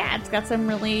 And yeah, it's got some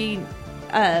really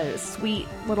sweet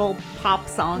little pop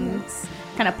songs,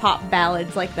 kind of pop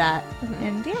ballads like that.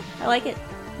 And yeah, I like it.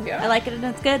 Yeah. I like it and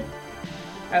it's good.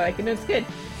 I like it. It's good.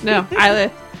 No,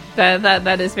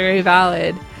 that is very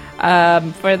valid.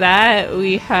 For that,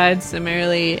 we had some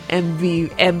early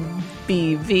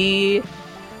MBV,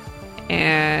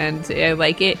 and I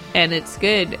like it, and it's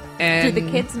good. And Do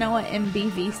the kids know what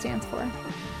MBV stands for?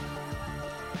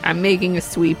 I'm making a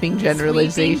sweeping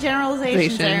generalization. Sweeping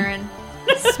generalizations, Aaron.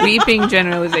 Sweeping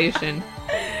generalization.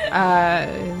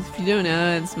 If you don't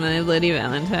know, it's My Bloody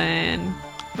Valentine.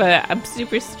 But I'm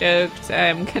super stoked.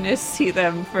 I'm gonna see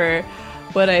them for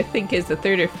what I think is the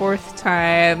third or fourth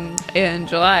time in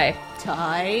July.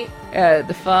 Tight.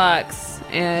 The Fox,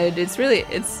 and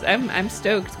I'm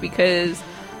stoked because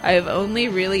I've only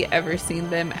really ever seen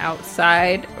them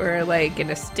outside or like in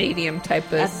a stadium type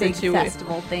of A big situation.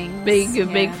 festival thing.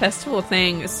 Big festival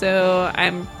thing. So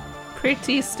I'm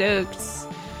pretty stoked.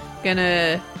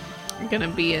 Gonna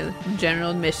be a general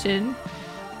admission.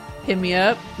 Hit me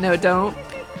up. No, don't.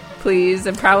 Please.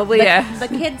 And probably The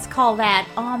kids call that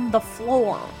on the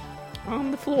floor. on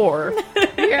the floor.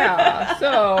 Yeah.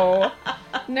 So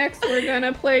next we're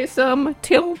gonna play some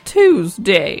Till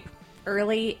Tuesday.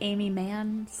 Early Amy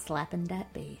Mann slapping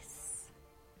that bass.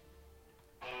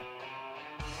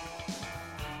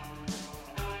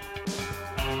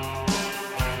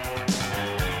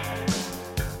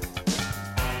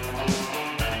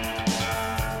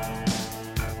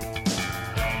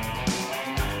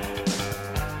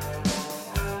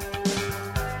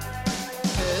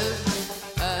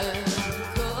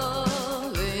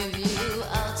 Calling you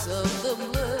out of the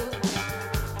blue.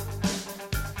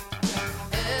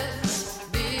 It's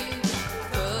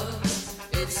because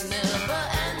it's never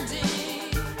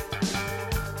ending.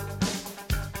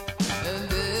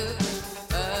 And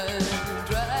if I'm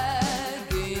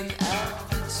dragging out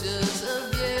pictures of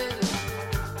you,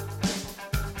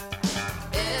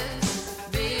 it's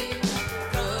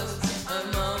because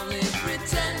I'm only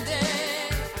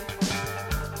pretending.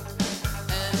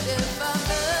 And if I'm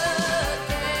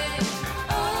looking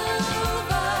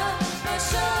over my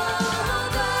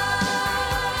shoulder,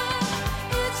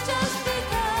 it's just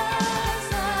because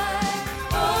I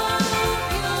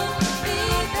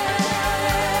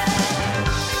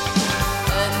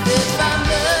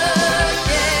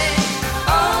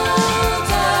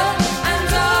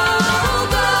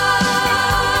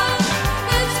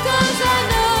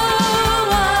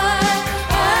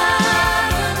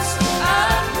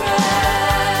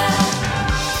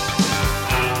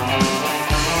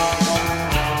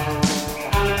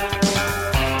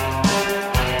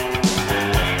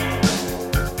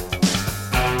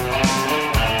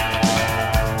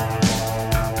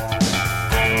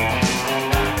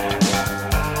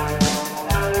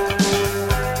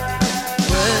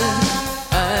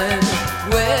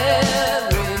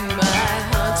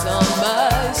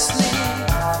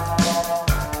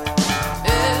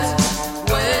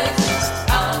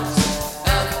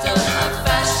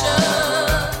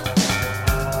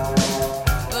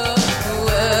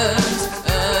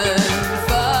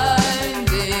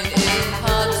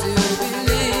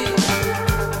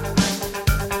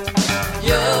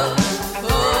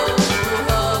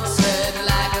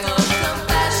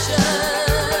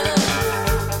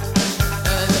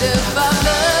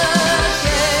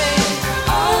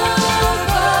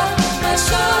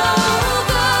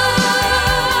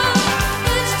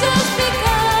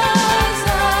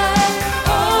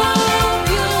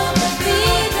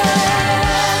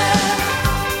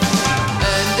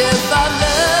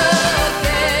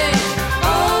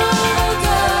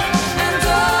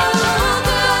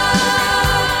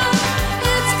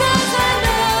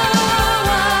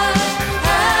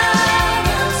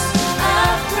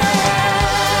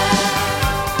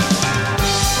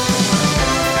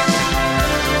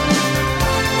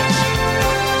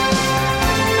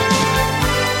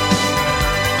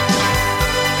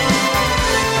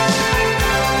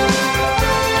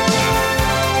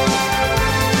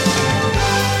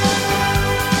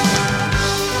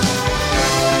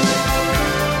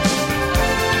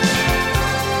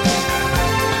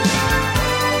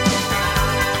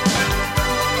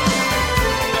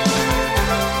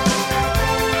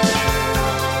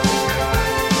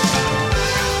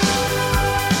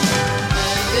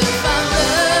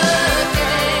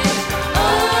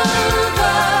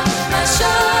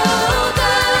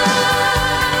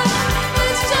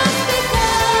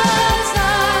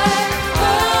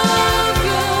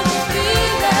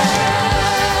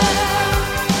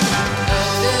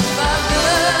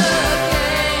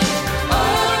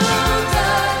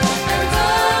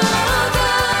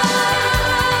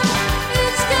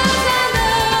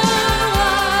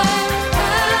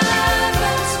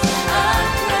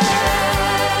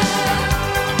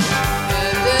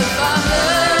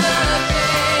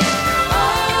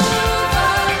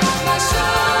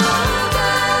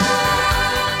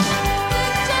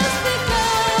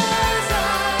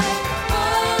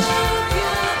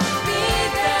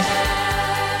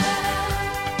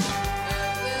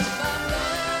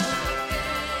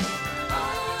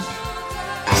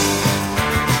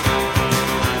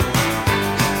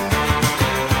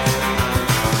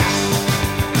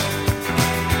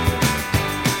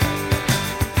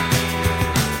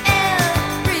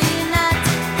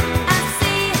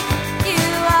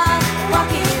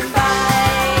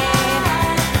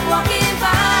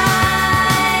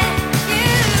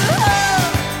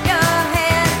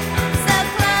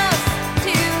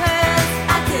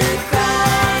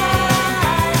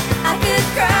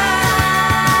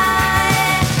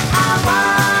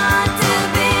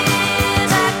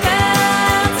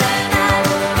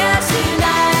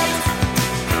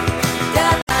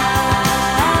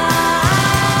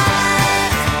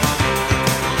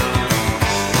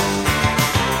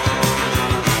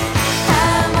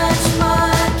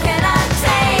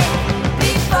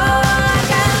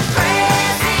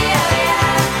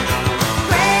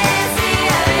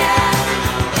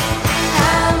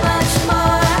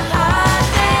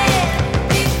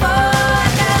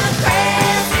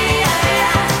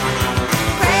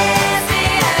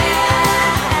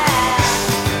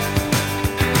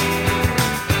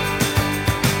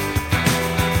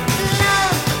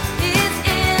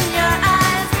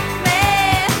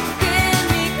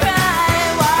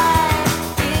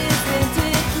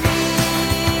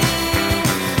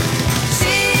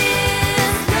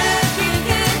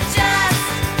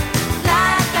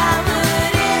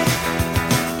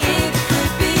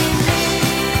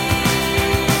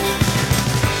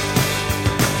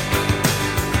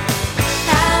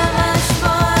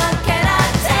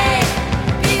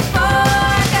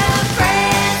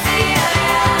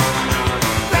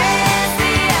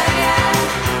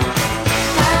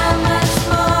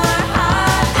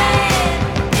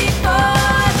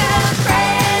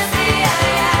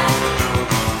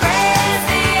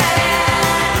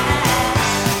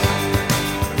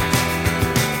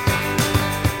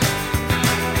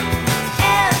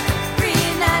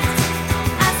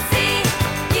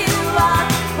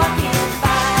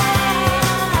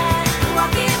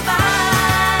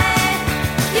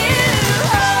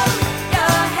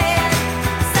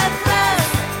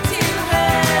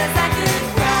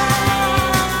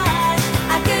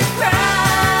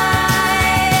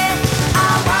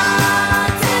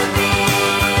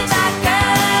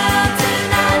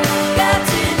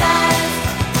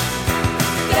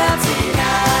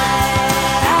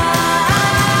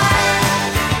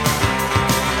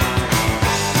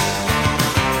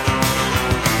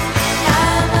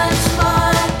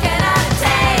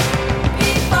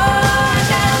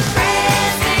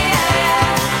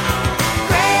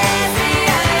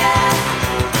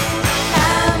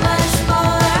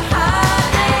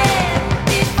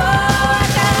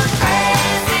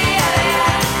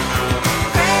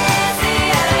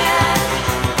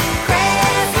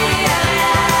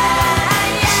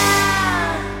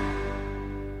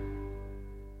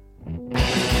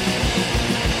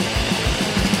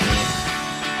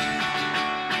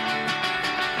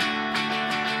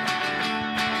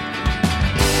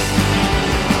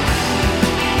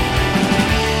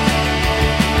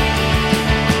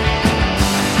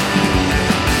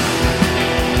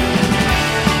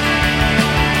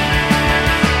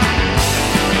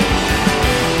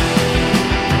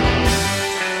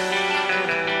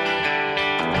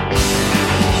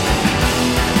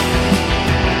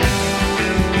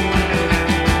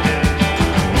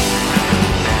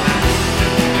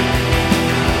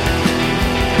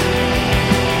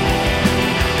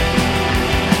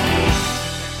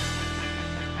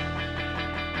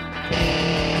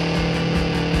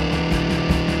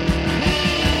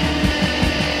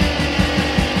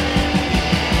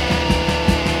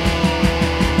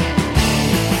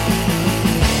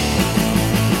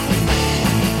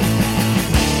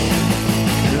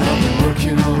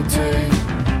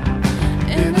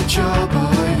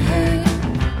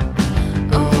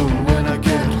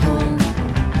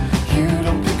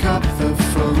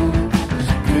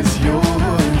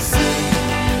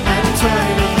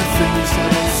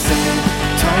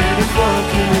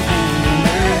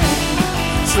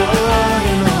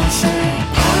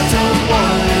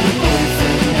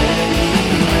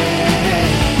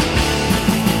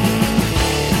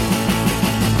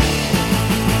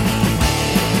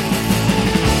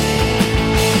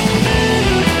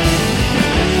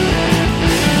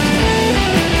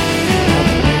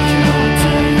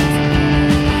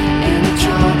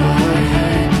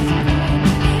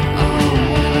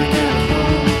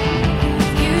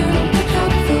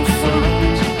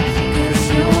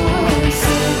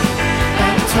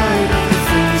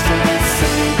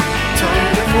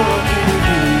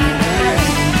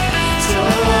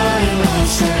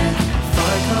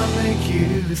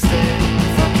to stay.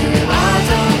 Fuck it, I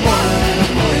don't want a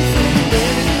boyfriend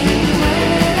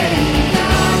anyway.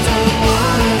 I don't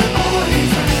want a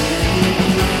boyfriend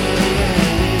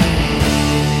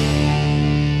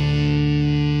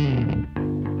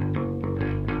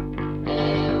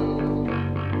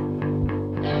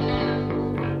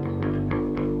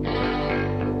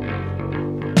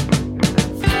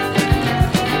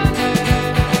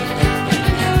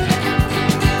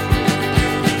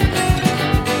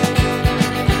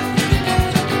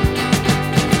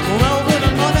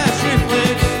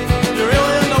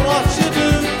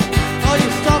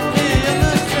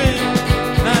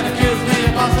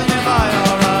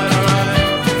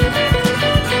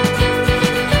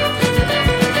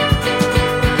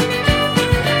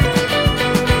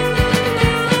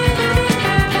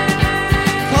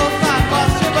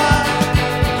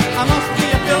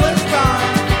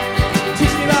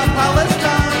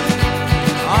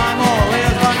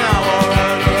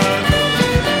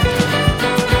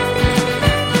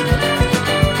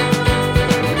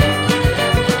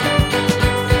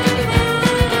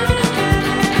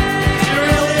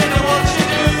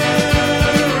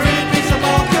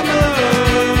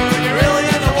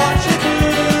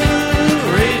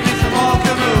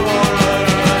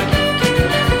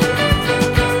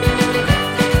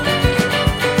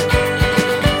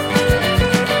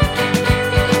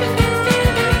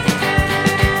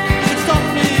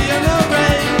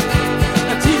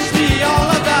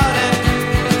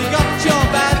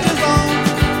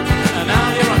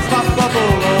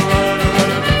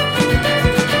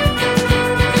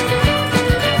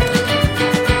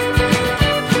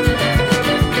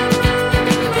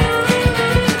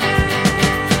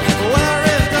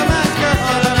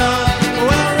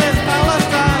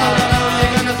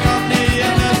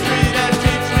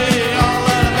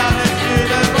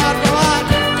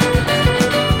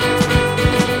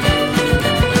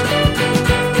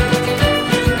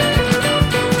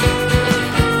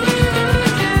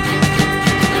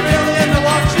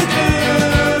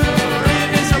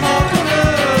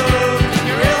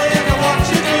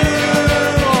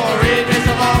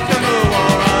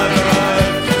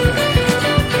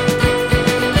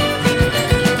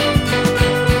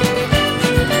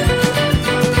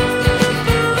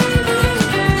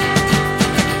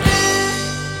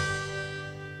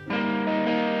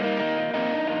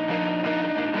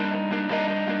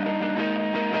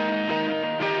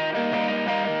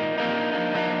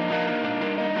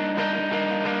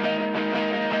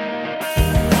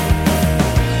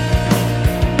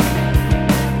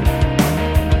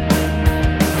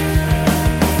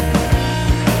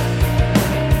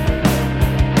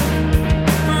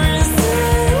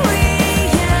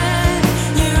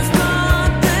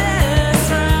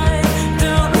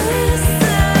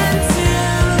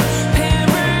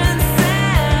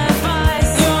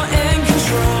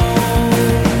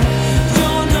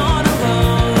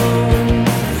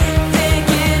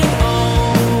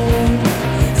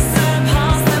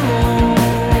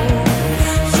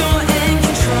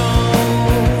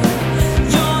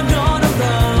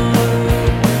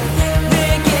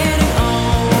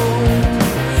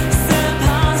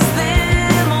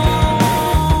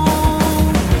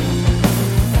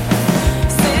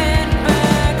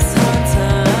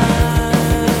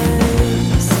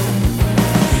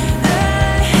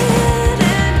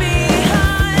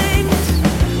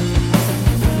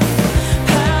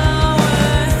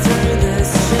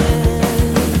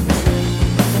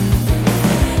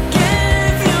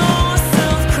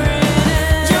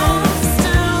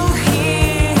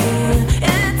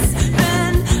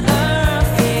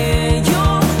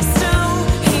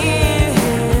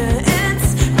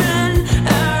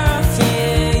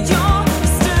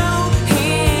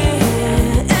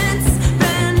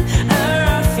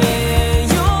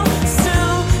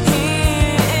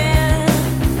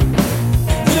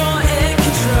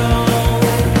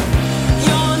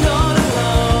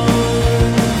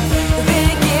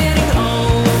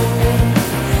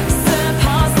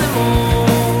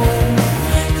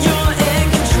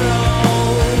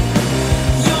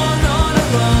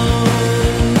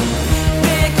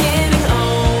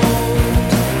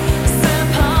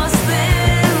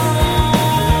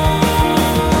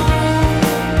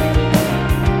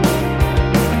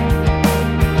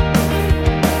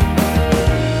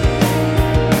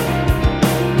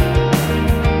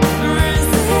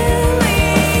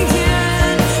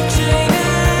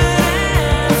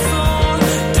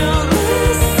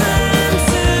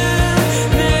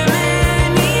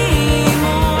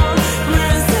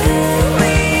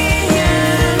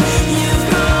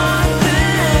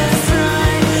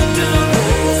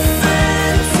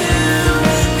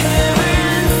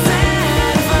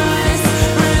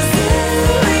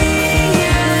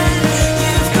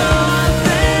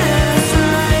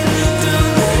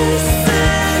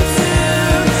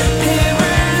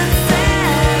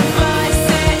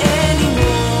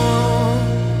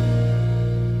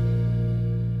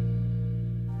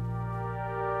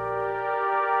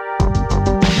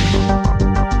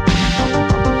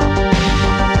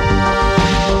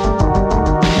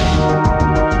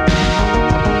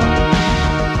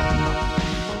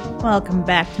Welcome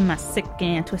back to my sick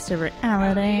and twisted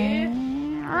reality.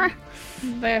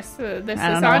 This I is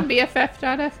don't on know.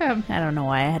 BFF.fm. I don't know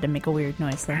why I had to make a weird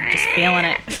noise there. Just feeling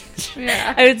it.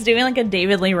 Yeah. I was doing like a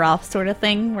David Lee Roth sort of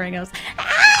thing where he goes,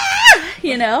 "Ah!"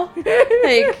 You know,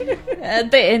 like at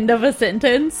the end of a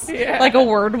sentence, Yeah. like a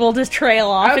word will just trail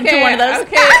off into one of those.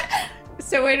 Okay.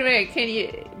 So wait a minute. Can you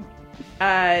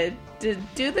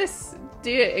do this?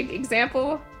 Do an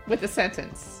example with a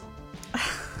sentence.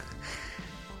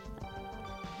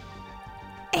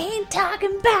 Ain't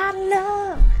talking about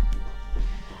love.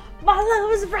 My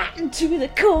love is rotten to the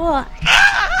core.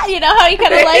 Ah! You know how you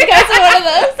kind of like goes to one of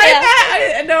those?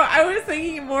 Yeah. No, I was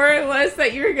thinking more or less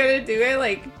that you were gonna do it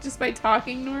like just by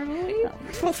talking normally.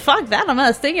 Well, fuck that. I'm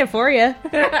gonna sing it for you.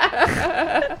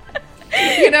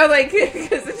 You know, like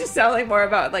because it just sounds like more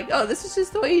about like, oh, this is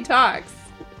just the way he talks.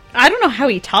 I don't know how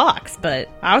he talks, but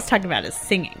I was talking about his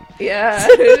singing. Yeah,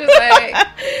 it's just like,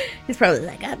 He's probably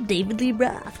like, I'm David Lee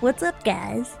Roth. What's up,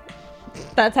 guys?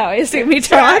 That's how I assume he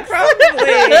talks.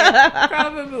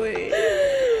 probably.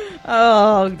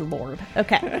 Oh, Lord.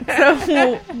 Okay.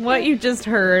 So what you just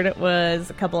heard was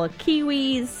a couple of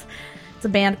Kiwis. It's a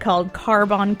band called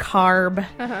Carb on Carb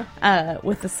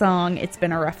with the song It's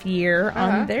Been a Rough Year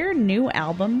on their new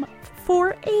album,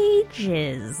 For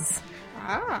Ages.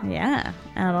 Ah, Yeah.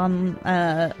 Out on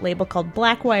a label called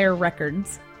Blackwire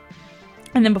Records.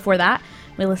 And then before that,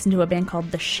 we listened to a band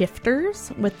called The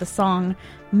Shifters with the song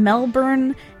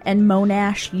Melbourne and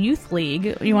Monash Youth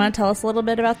League. You want to tell us a little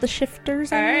bit about The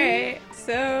Shifters? all right.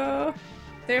 So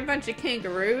they're a bunch of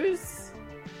kangaroos.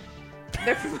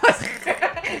 They're from Australia.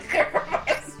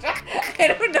 I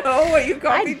don't know what you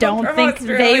call I people don't from think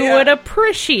Australia. they would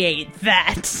appreciate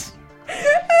that.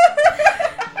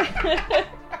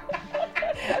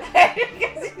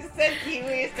 Because you said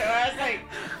kiwi, so I was like,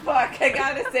 fuck, I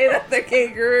gotta say that they're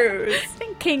kangaroos. I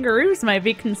think kangaroos might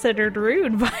be considered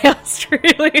rude by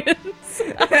Australians.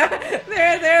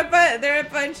 they're a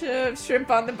bunch of shrimp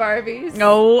on the Barbies.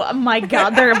 Oh my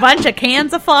god, they're a bunch of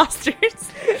cans of Fosters.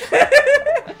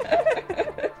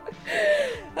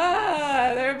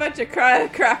 They're a bunch of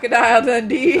crocodile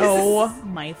Dundees. Oh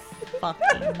my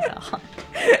fucking god.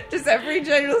 Just every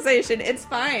generalization. It's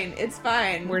fine. It's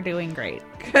fine. We're doing great.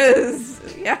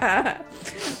 Cause yeah.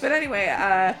 But anyway,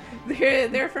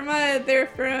 they're from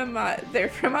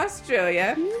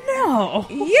Australia. No.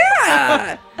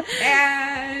 Yeah.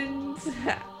 And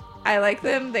I like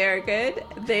them. They're good.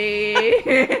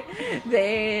 They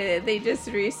just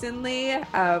recently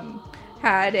had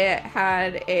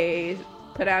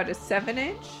put out a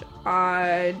 7-inch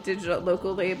on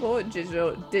local label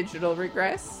digital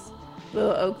regress,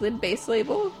 little Oakland based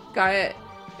label. Got it.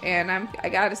 And I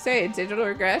gotta say, Digital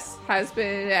Regress has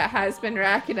been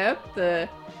racking up the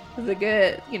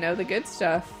good, the good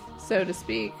stuff, so to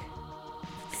speak.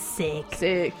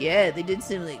 Sick. Yeah, they did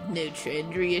some like no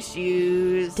trend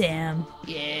reissues. Damn.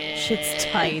 Yeah, Shit's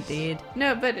tight, dude.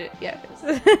 No, but it is.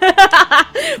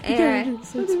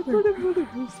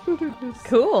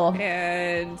 Cool.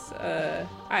 And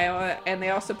and they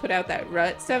also put out that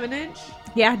Rut 7-inch.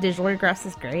 Yeah, Digital Regress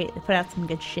is great. They put out some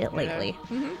good shit lately.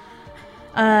 Mhm.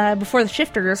 Before the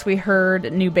Shifters, we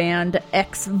heard new band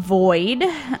X Void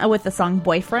with the song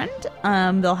Boyfriend.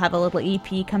 They'll have a little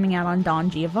EP coming out on Don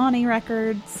Giovanni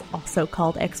Records, also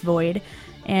called X Void.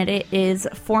 And it is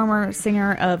former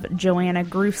singer of Joanna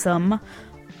Gruesome,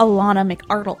 Alana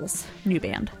McArdle's new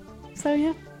band. So,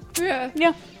 yeah. Yeah.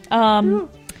 Yeah.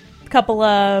 Couple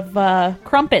of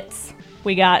crumpets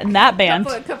we got in that band.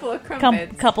 Couple of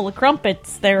crumpets. Couple of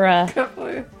crumpets. They're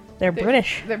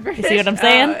British. They're British. You see what I'm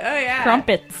saying? Oh, yeah.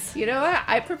 Crumpets. You know what?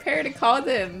 I prepare to call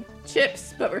them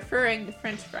chips, but referring to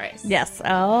French fries. Yes.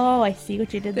 Oh, I see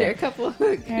what you did They're there. a couple of...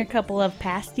 They're a couple of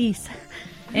pasties.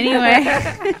 Anyway.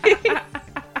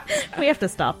 We have to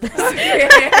stop this.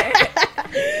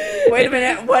 Wait a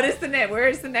minute. What is the name? Where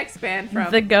is the next band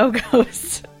from? The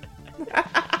Go-Go's.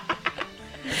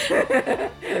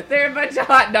 They're a bunch of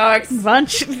hot dogs.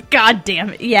 God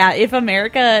damn it. Yeah, if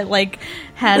America,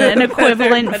 had an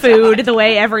equivalent food the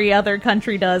way every other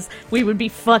country does, we would be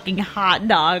fucking hot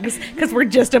dogs. Because we're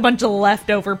just a bunch of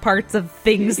leftover parts of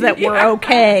things that were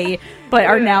okay, but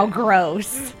are now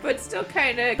gross. But still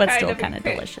kind of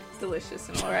delicious. Delicious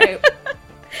and alright.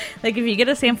 If you get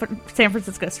a San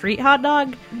Francisco street hot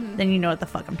dog, then you know what the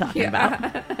fuck I'm talking about.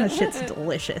 That shit's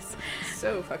delicious.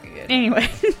 So fucking good. Anyway,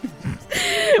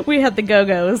 we had the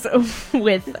Go-Go's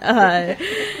with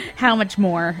How Much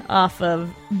More off of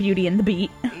Beauty and the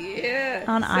Beat Yeah.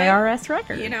 on IRS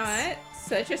Records. You know what?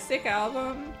 Such a sick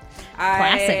album.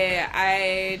 Classic.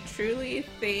 I truly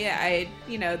think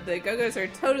the Go-Go's are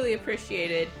totally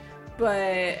appreciated,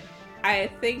 but I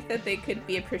think that they could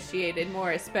be appreciated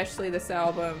more, especially this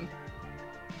album.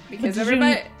 Because Did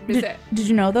everybody... did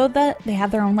you know, though, that they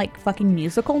have their own, like, fucking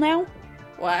musical now?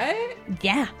 What?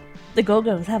 Yeah. The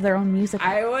Go-Go's have their own musical.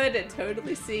 I would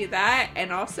totally see that.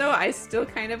 And also, I still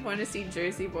kind of want to see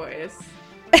Jersey Boys.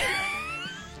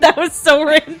 That was so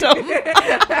random.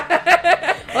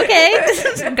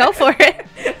 Okay, go for it.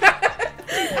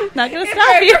 Not gonna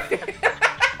stop you.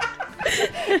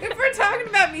 If we're talking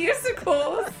about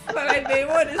musicals that I may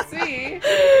want to see.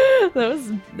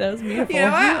 That was beautiful. You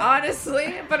know what?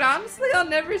 Honestly, I'll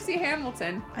never see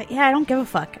Hamilton. Yeah, I don't give a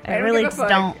fuck. I don't really give a just fuck.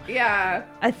 don't. Yeah.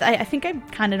 I think I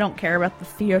kind of don't care about the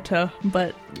theater,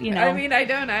 but you know. I mean, I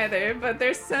don't either, but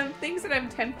there's some things that I'm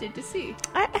tempted to see.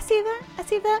 I see that. I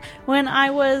see that. When I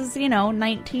was,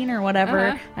 19 or whatever,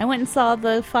 Uh-huh. I went and saw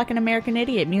the fucking American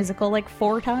Idiot musical like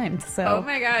 4 times. So Oh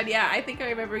my god, yeah, I think I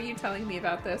remember you telling me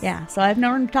about this. yeah, so I have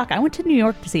no room to talk. I went to New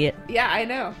York to see it. Yeah, I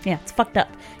know. Yeah, it's fucked up.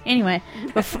 Anyway,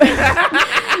 before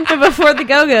the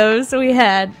Go-Go's, we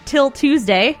had Till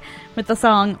Tuesday with the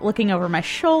song Looking Over My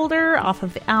Shoulder off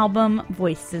of the album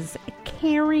Voices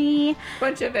Carry.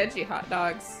 Bunch of veggie hot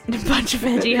dogs. A bunch of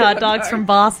veggie hot dogs from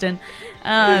Boston.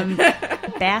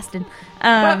 Boston.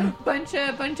 Bunch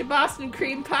of Boston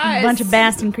cream pies. Bunch of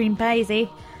Boston cream pies, eh?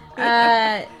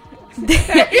 I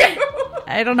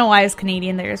don't know why it's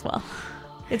Canadian there as well.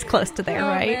 It's close to there, Oh,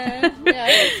 right? man. Yeah,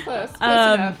 it's close.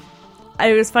 Close enough.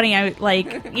 It was funny. I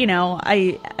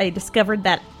discovered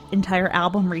that entire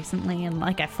album recently, and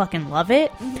like I fucking love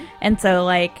it. Mm-hmm. And so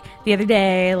like the other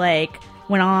day, like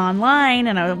went online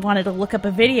and I wanted to look up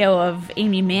a video of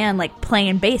Amy Mann like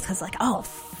playing bass because like, oh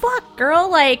fuck,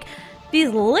 girl, like these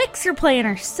licks you're playing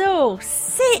are so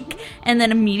sick. And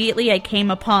then immediately I came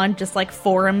upon just like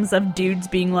forums of dudes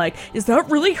being like, is that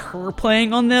really her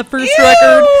playing on that first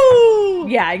record?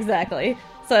 Yeah, exactly.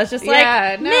 So it's just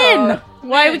Yeah, like, no. men,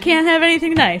 why we Men. can't have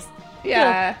anything nice?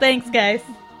 Yeah. Cool. Thanks, guys.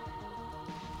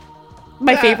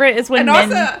 My Yeah. favorite is when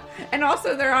and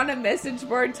also they're on a message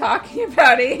board talking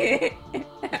about it.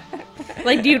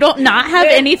 like, do you not have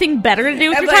anything better to do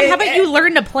with And, your time? How like, about you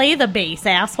learn to play the bass,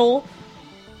 asshole?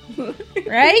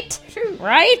 Right? True.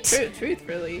 Right?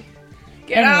 Truthfully.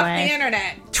 Get off Anyway. the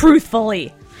internet.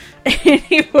 Truthfully.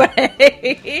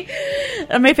 Anyway.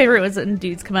 My favorite was when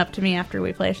dudes come up to me after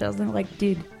we play shows and they're like,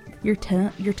 dude, your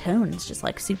tone is just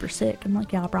like super sick. I'm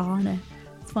like, yeah, bro, I know.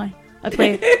 It's fine. I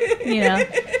play,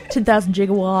 10,000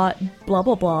 gigawatt, blah,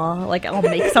 blah, blah. Like, I'll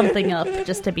make something up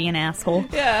just to be an asshole.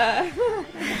 Yeah.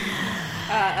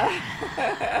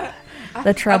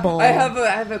 The treble. I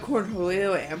have a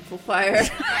Cornholio amplifier.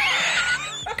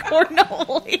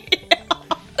 Cornholio.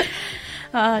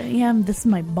 Yeah, this is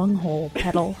my bunghole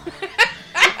pedal.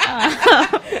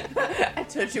 I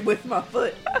touch it with my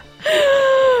foot.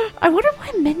 I wonder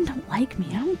why men don't like me.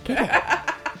 I don't get it.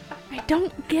 I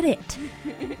don't get it.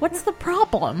 What's the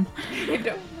problem? You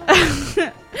don't.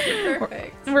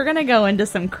 Perfect. We're gonna go into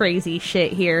some crazy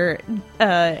shit here.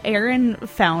 Aaron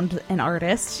found an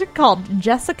artist called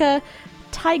Jessica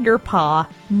Tigerpaw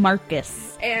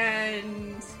Marcus.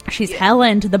 And She's hella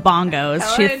into the bongos.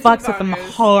 Hella She into fucks with them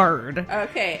bongos. hard.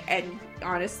 okay, and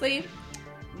honestly,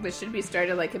 this should be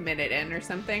started like a minute in or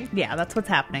something. Yeah, that's what's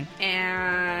happening.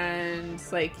 And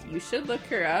like, you should look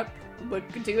her up.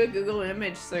 Do a Google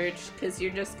image search because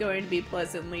you're just going to be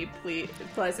pleasantly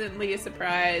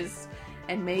surprised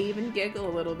and may even giggle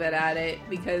a little bit at it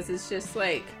because it's just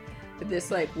like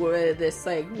this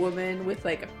woman with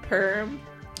like a perm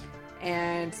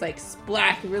and like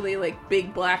black, really like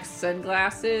big black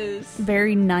sunglasses.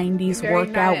 Very 90s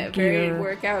workout gear. Very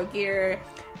workout gear,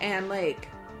 and like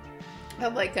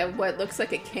what looks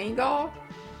like a Kangol.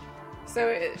 So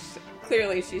it's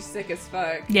clearly she's sick as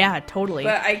fuck. Yeah, totally.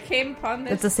 But I came upon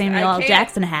this. It's the Samuel L.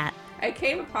 Jackson hat. I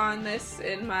came upon this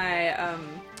in my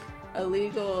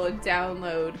illegal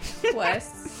download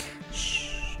quests,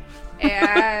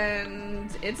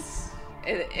 and it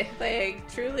like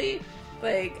truly.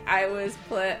 Like, I love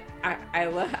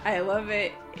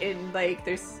it, and like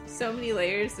there's so many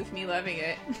layers of me loving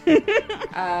it.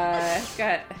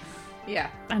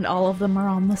 Yeah, And all of them are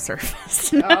on the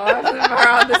surface. all of them are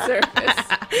on the surface.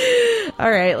 All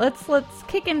right, let's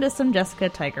kick into some Jessica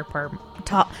Jessica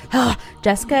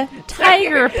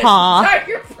Tigerpaw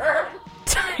Tiger fur.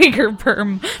 Tiger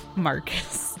Perm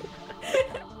Marcus.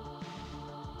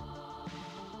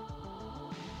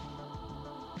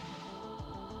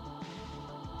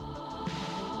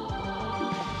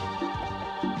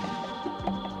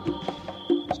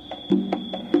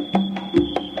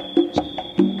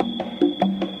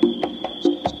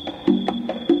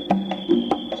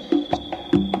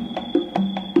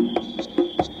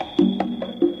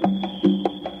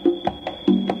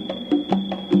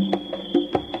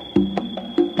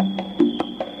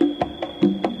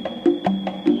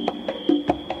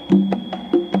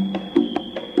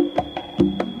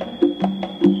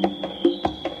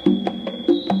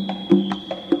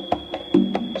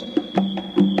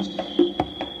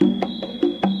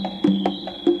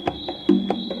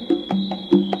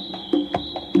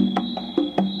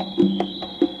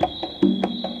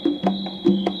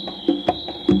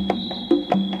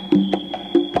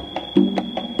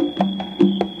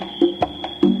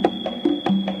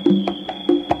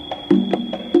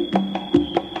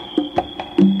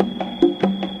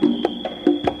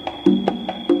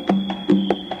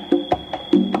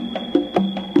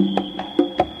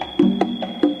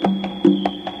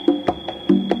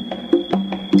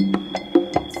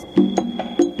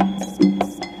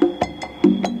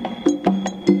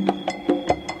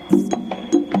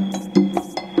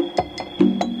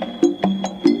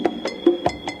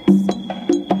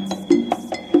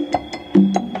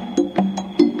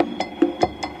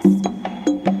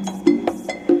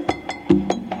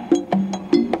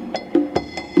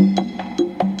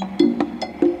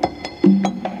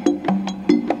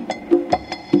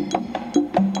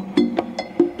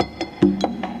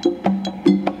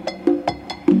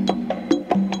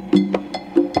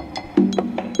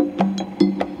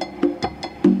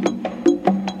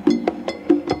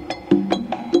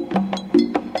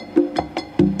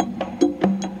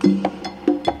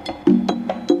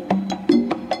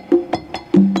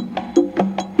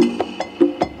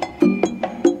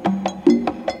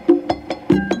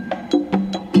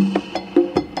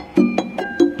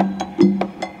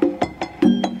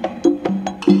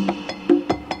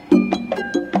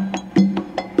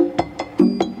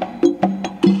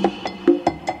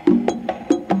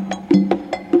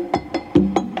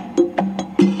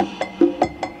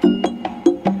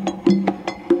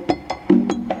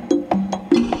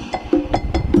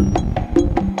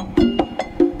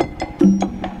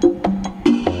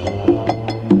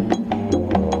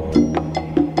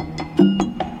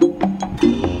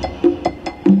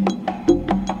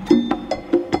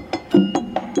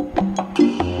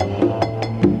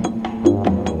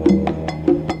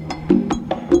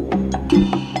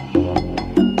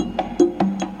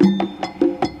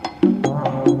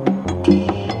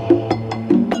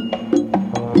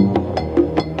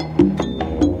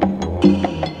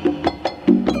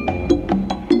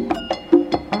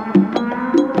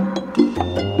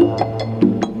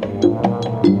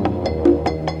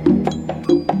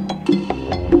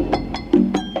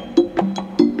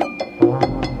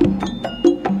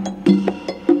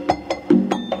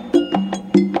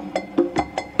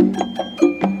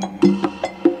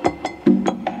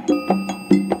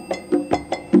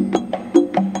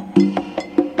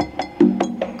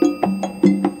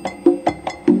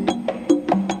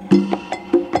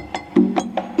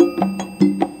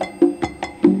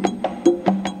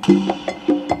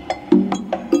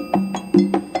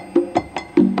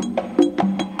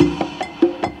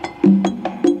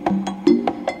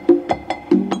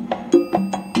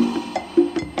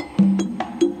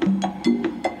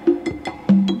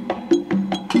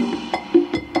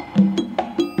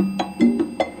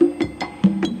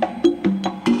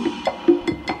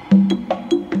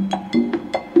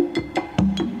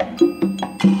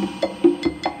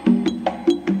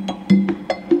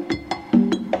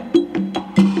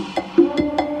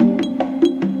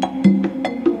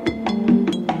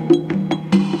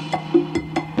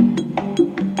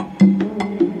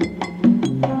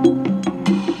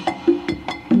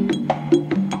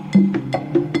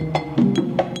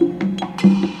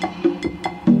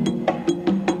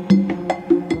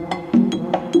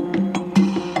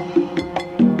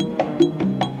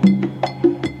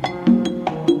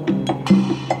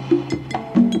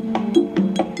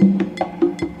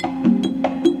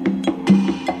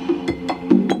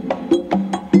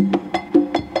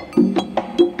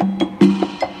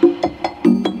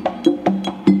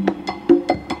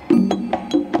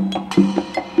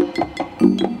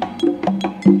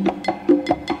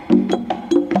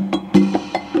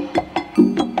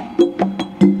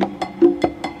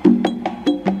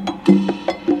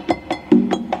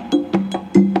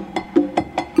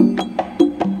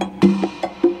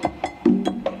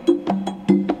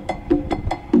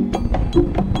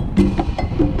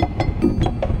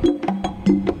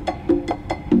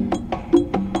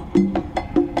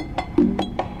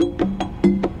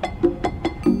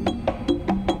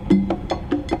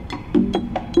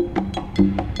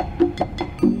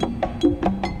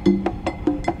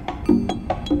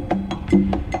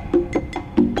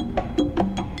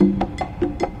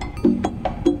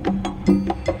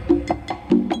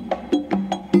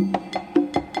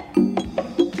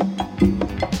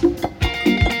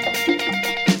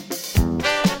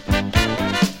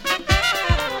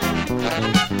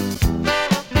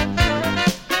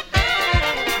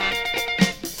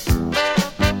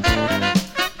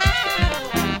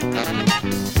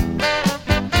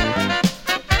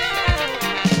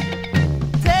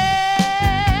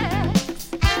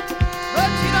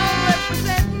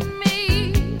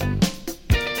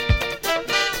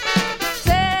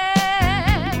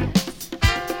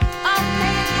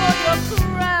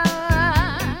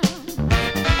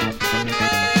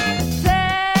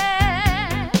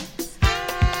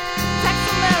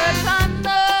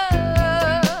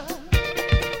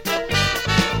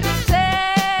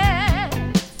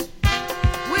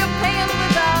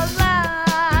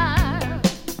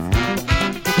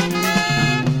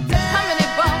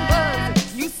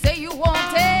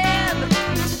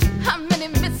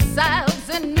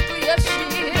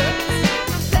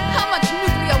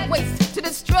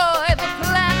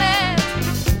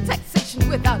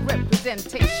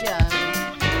 representation.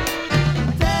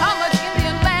 How much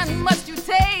Indian land must you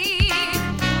take?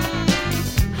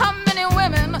 How many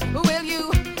women will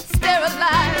you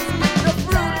sterilize with the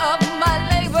fruit of my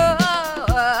labor?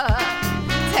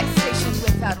 Taxation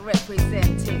without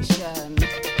representation.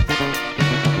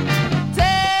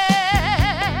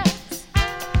 Tax,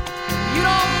 you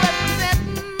don't represent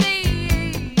me.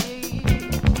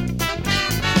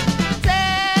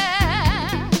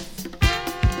 Tax,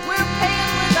 we're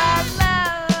paying with our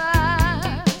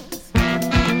lives.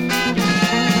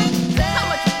 How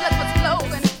much blood must flow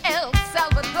in El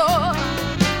Salvador?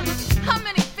 How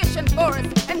many fish and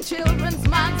forests and children's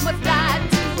minds must die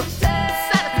to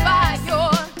satisfy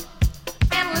your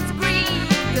endless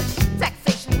greed? Tax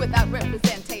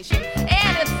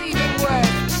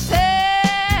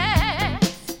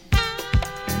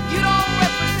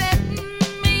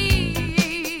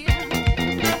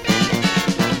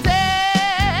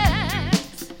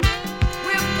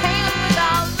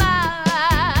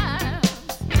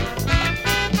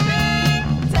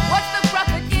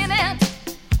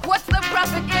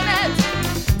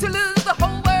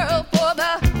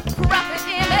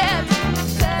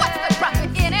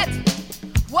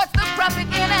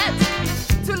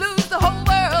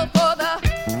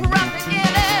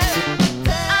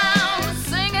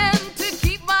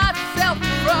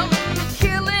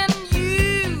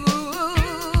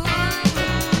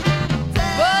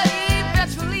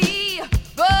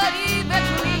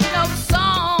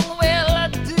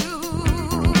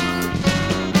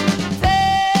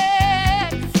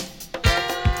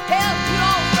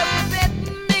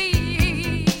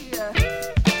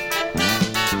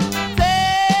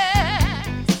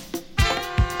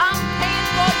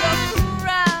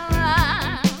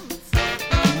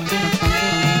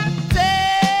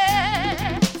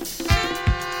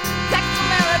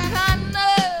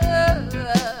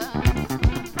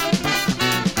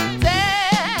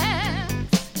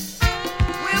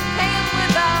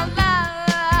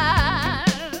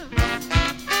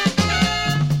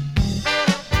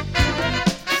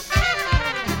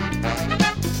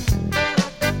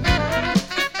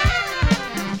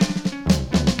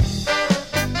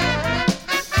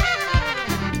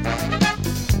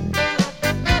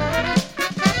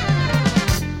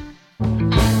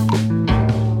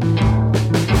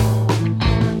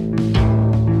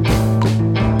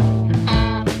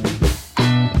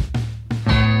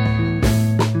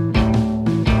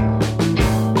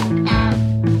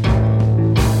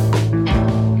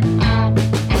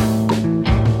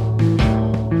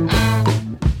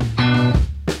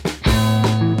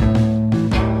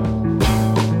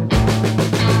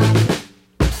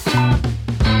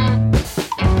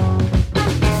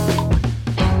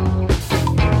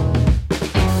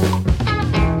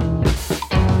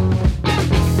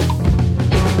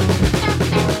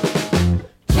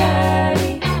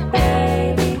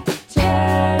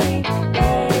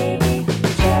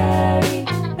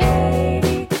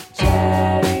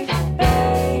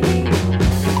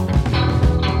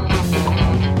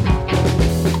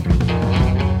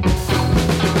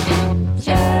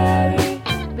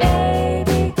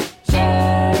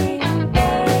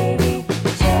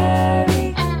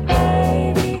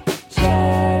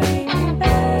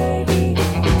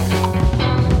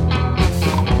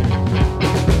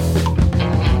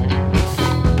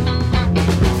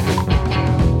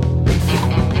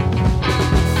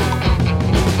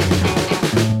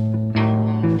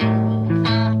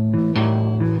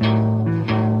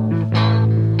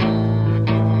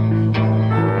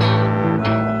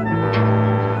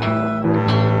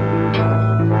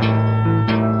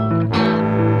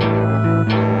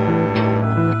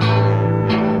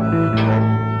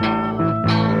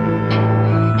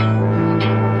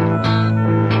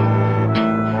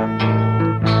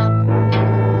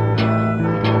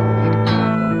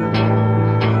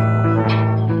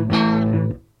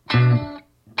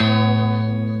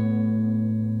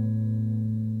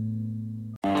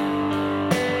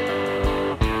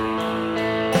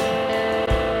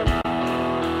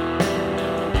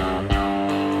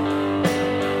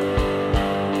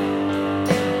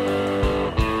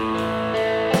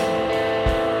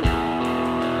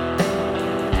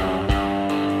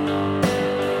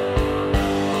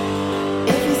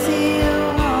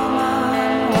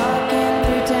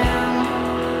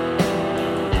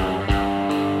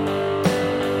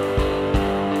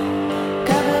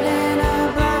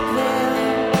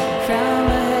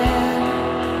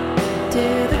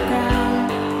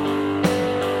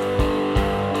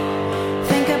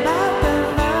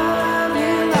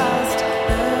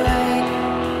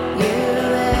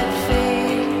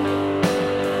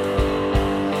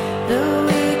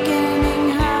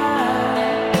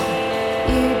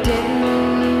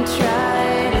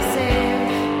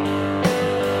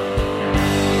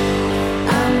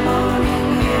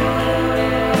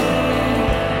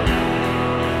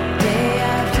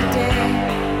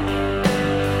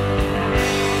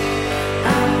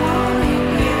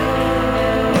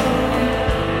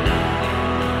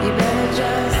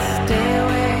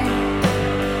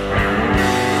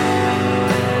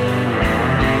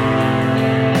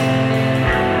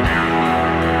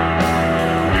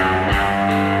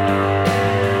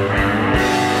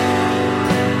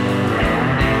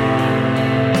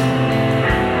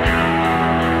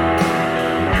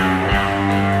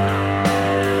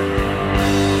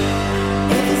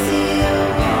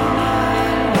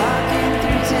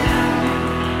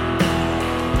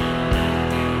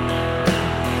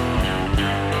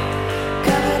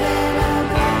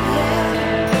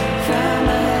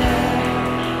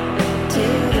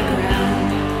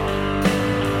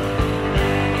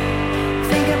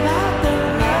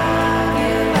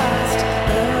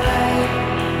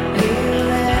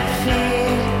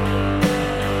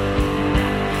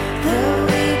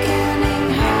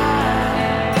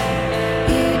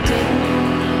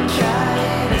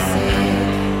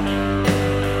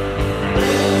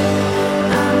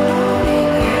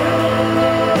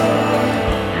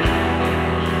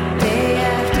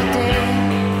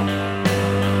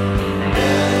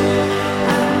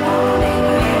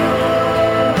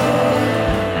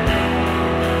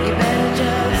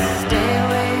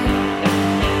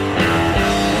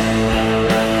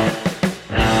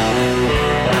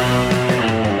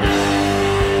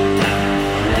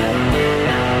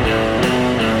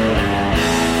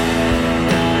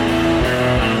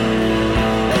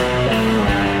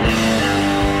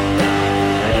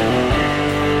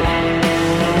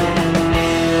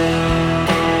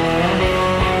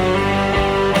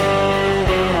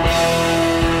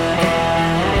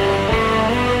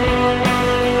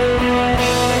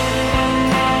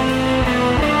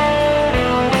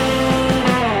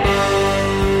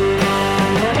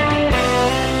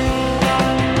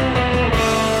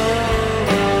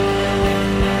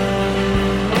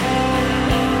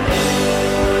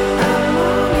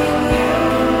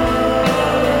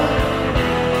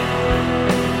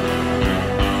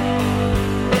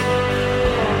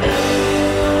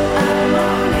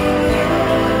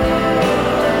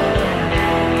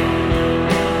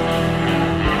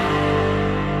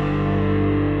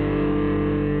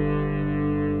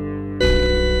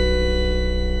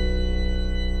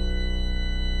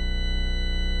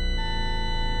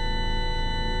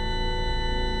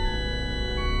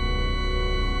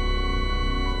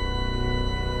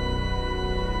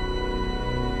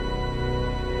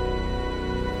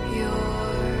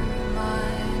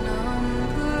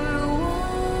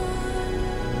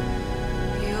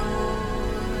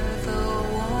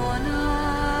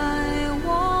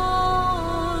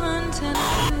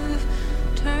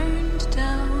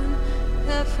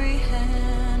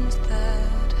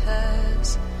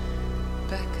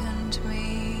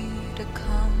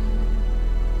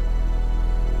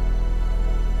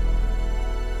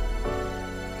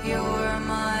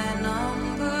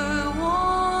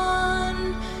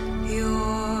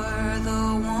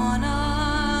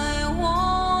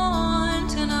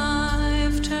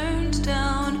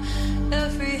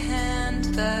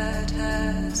that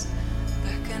has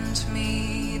beckoned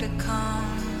me to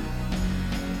come.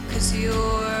 'Cause you're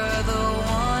the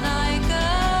one I got.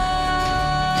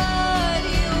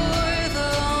 You're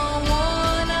the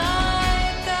one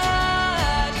I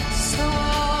got. So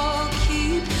I'll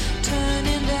keep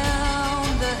turning down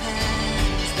the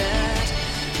hands that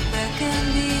beckon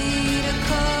me to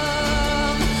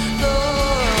come.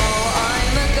 Though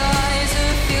I'm a geyser,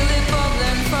 feel it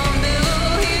bubbling from below.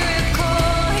 Hear it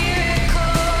call, hear it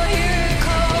call, hear it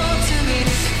call to me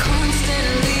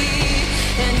constantly.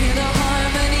 And hear the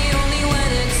harmony only when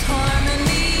it's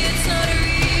harmony. It's not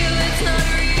real, it's not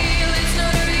real, it's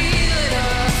not real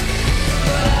enough.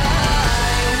 But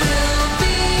I will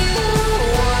be the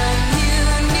one you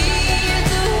need,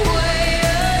 the way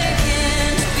I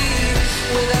can't be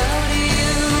without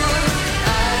you.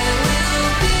 I will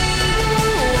be the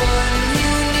one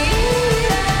you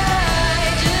need. I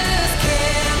just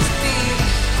can't be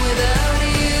without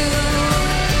you.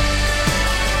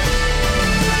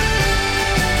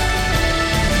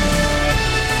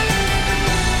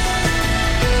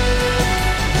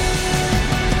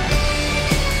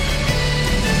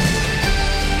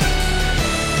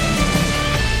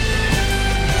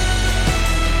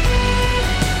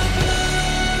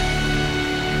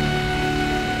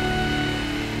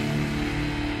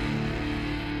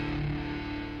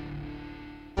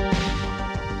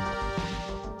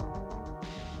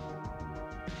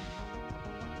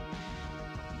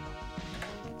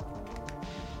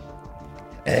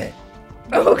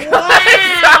 Oh god,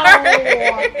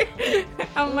 sorry.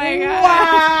 Oh my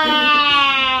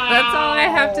god. That's all I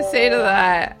have to say to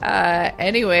that.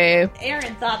 Anyway,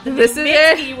 Aaron thought the This new is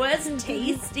it. Mickey was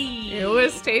tasty. it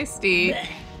was tasty.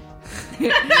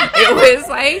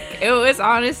 It was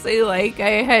honestly like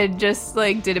I had just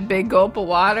like did a big gulp of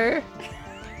water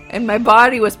and my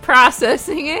body was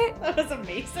processing it, That was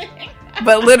amazing.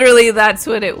 but literally that's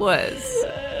what it was.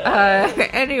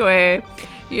 Anyway,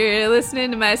 you're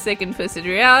listening to My Sick and Twisted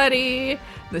Reality.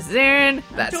 This is Aaron.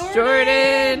 That's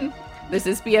Jordan. This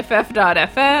is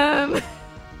BFF.FM.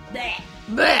 Bleh.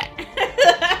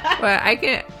 Blech. Well, I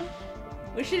can.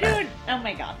 We should do an, oh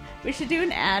my god. We should do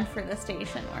an ad for the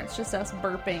station where it's just us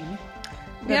burping.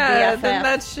 The Yeah, BFF. then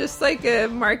that's just like a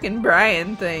Mark and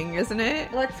Brian thing, isn't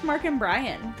it? What's Mark and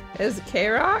Brian? Is it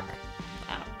K-Rock?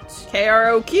 Ouch.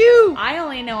 KROQ. I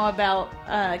only know about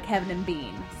Kevin and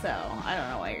Bean, so I don't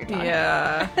know what you're talking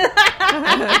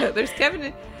Yeah. There's Kevin.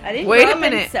 about. I didn't Wait grow a up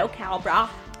in minute. SoCal, brah.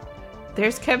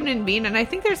 There's Kevin and Bean, and I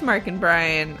think there's Mark and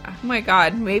Brian. Oh my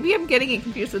god, maybe I'm getting it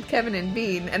confused with Kevin and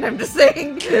Bean, and I'm just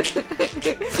saying. Wait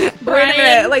a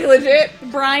minute, like legit.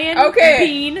 Brian, Okay.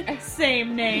 Bean,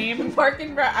 same name. Mark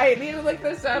and Brian. I need to look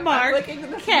this up. I'm Mark, looking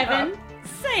this Kevin, up.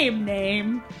 same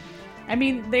name. I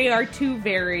mean, they are two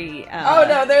very. Oh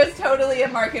no, there's totally a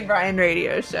Mark and Brian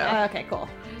radio show. Okay, cool.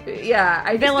 Yeah,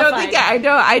 I just don't think. Vilified.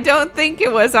 I don't think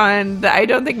it was on. I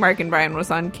don't think Mark and Brian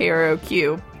was on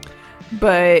KROQ,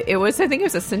 but it was. I think it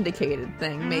was a syndicated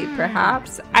thing, maybe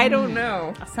perhaps. I don't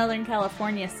know. A Southern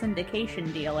California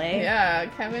syndication deal, eh? Yeah,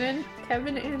 Kevin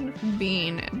and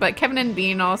Bean, but Kevin and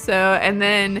Bean also, and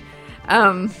then,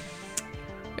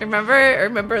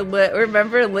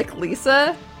 remember Lick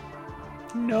Lisa?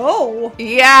 No.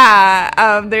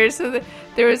 Yeah, there is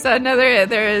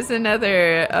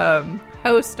another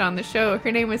host on the show.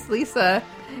 Her name was Lisa,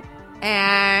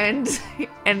 and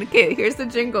okay, here's the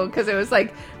jingle because it was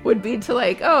like would be to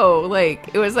like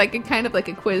it was like a kind of like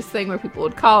a quiz thing where people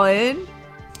would call in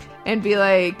and be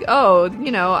like, oh,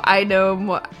 I know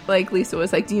more. Like Lisa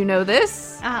was like, do you know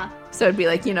this? Uh-huh. So it'd be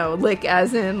like lick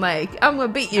as in like I'm gonna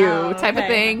beat you type of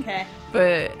thing. Okay.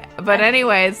 But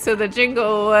anyway, so the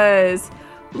jingle was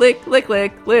lick, lick,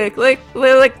 lick, lick, lick,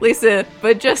 lick, lick, Lisa,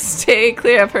 but just stay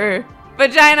clear of her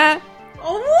vagina.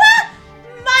 What?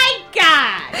 My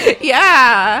God!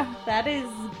 Yeah, That is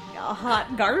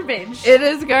hot garbage. it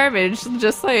is garbage.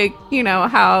 Just like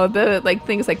how the like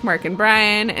things like Mark and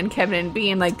Brian and Kevin and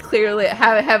Bean like clearly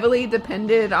have heavily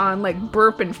depended on like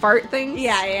burp and fart things.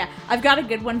 Yeah. I've got a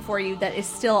good one for you that is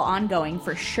still ongoing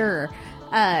for sure.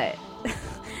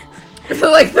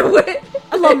 Like the way.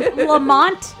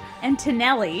 Lamont and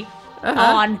Tonelli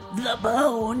on The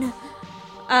Bone.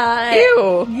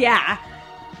 Ew. Yeah.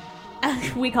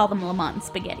 We call them Lamont and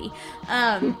Spaghetti.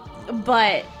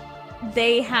 But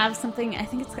they have something, I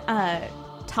think it's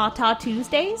Tata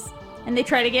Tuesdays, and they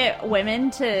try to get women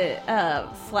to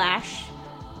flash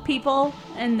people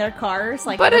in their cars.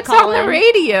 Like, But they'll it's call on the in.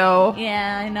 radio.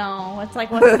 Yeah, I know. It's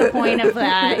like, what's the point of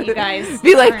that? You guys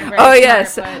Be like, aren't very oh smart,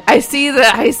 yes, but-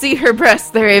 I see her breasts.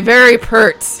 They're very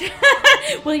pert.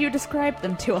 Will you describe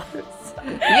them to us?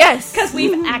 Yes. Because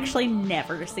we've actually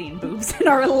never seen boobs in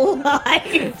our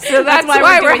lives. So that's why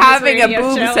we're doing this having a radio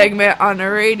boob show. segment on a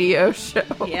radio show.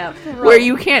 Yep. Where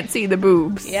you can't see the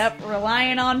boobs. Yep,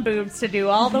 relying on boobs to do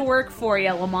all the work for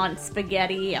you, Lamont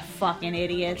Spaghetti, you fucking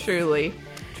idiot. Truly.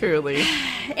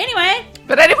 Anyway,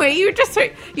 But anyway, you just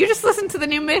listened to the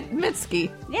new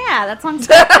Mitski. yeah, that song's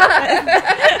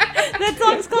that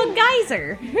song's called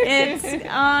Geyser. It's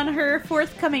on her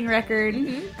forthcoming record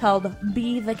called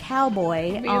Be the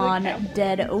Cowboy Be the on Cowboy.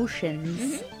 Dead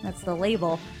Oceans. That's the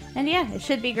label. And yeah, it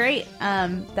should be great.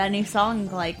 That new song,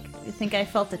 like, I think I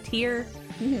felt a tear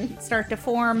start to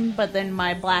form, but then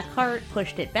my black heart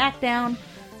pushed it back down.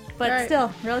 But Right.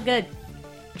 still, real good.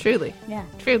 Truly. Yeah.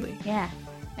 Yeah.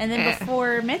 And then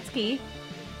before Mitski,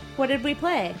 what did we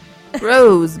play?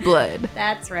 Roseblood.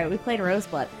 That's right, we played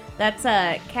Roseblood. That's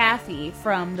Kathy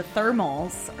from the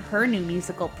Thermals, her new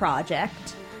musical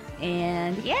project.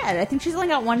 And yeah, I think she's only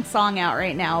got one song out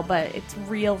right now, but it's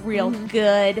real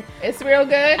good. It's real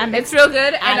good. It's real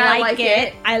good, and I like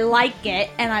it. I like it,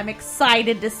 and I'm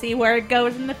excited to see where it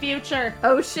goes in the future.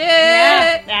 Oh shit!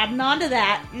 Yeah, adding on to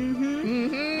that.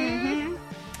 Mm-hmm.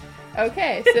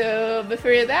 Okay, so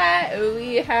before that,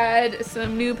 we had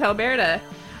some new Palberta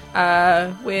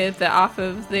off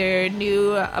of their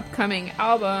new upcoming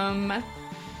album,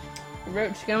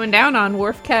 Roach Going Down on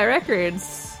Wharf Cat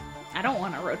Records. I don't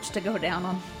want a roach to go down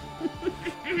on.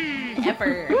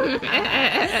 Ever. What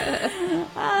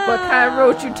kind of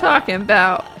roach you talking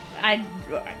about? I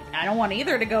don't want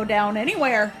either to go down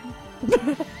anywhere.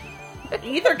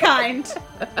 Either kind.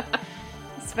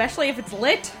 Especially if it's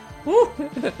lit. Woo.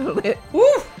 Lit. Woo.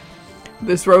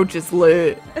 This roach is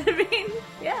lit. I mean,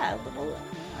 yeah,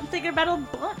 I'm thinking about a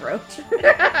blunt roach.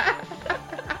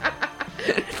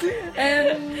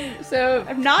 And so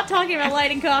I'm not talking about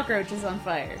lighting cockroaches on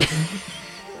fire.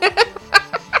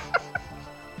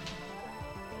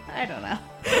 I don't know.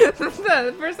 for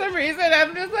some reason,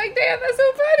 I'm just like, damn, that's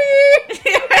so funny.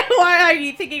 Why are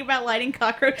you thinking about lighting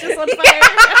cockroaches on fire?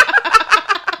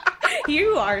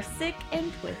 You are sick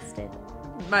and twisted.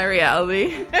 My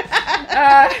reality.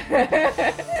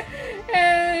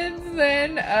 And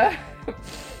then, I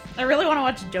really want to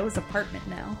watch Joe's Apartment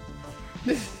now.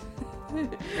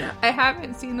 I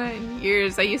haven't seen that in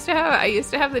years. I used to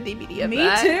have the DVD of Me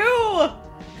that. too.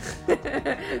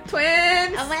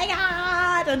 Twins. Oh my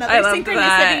god! I Another love synchronicity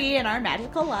that. in our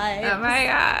magical lives. Oh my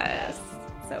god. Yes,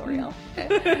 so real.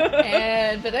 But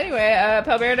anyway,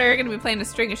 Palberta are going to be playing a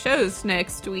string of shows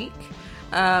next week.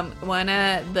 One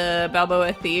at the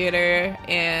Balboa Theater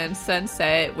and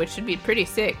Sunset, which should be pretty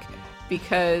sick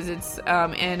because it's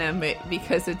in a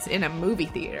movie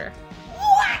theater.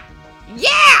 What?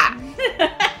 Yeah.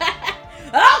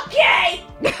 Okay.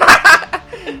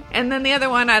 And then the other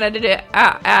one at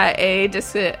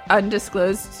a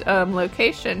undisclosed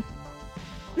location.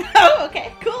 Oh,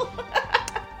 okay, cool.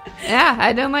 Yeah,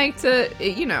 I don't like to,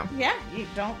 you know. Yeah, you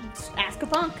don't ask a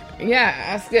punk. Yeah,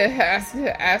 ask a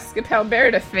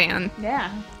Palberta fan.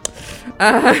 Yeah.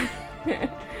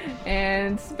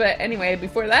 But anyway,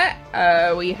 before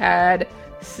that, we had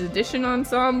Sedition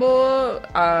Ensemble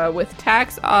with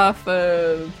Tax off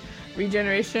of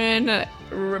Regeneration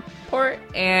Report,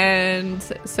 and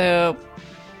so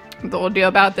the whole deal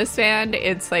about this band,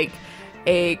 it's like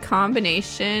a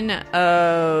combination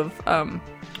of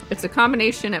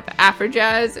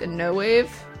Afrojazz and no wave,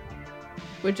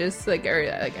 which is like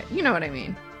you know what I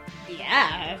mean.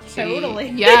 Yeah, totally.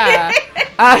 Yeah.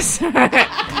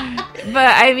 But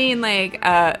I mean,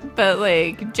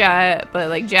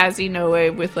 jazzy no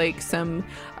wave with like some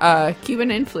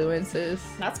Cuban influences.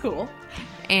 That's cool.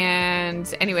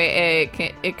 And anyway,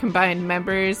 it combined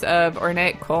members of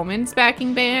Ornette Coleman's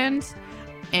backing band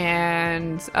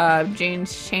and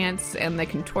James Chance and the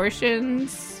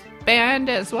Contortions band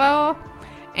as well.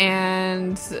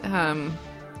 And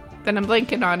then I'm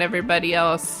blanking on everybody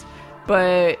else.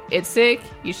 But it's sick.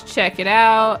 You should check it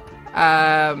out.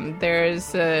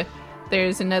 There's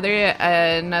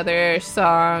another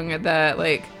song that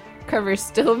like covers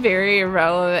still very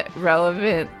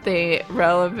relevant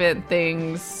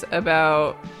things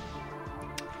about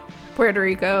Puerto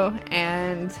Rico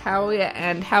and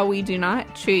how we do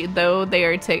not treat, though they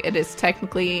are it is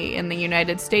technically in the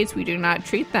United States, we do not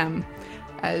treat them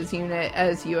as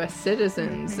U.S.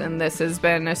 citizens, and this has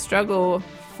been a struggle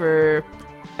for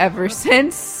ever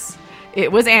since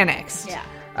it was annexed.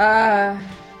 Yeah.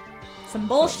 Some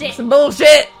bullshit. Some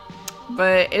bullshit.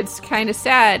 But it's kind of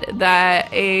sad that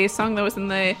a song that was in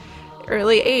the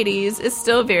early 80s is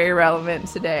still very relevant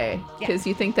today. Because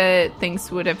you think that things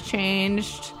would have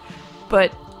changed,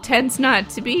 but tends not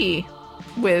to be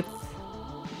with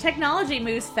technology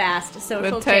moves fast.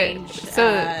 Social With change,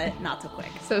 so- not so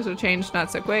quick. Social change,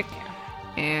 not so quick.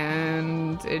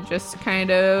 And it just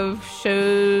kind of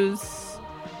shows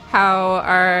how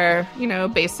our,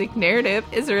 basic narrative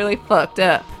is really fucked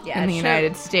up Yeah, in the it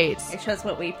United States. It shows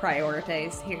what we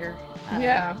prioritize here.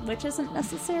 Yeah. Which isn't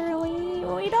necessarily,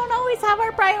 we don't always have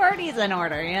our priorities in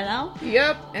order, you know?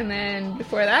 Yep. And then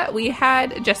before that, we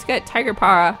had Jessica Tiger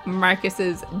Paw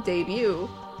Marcus's debut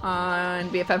on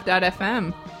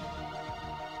BFF.fm.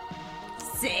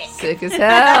 Sick. Sick as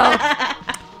hell.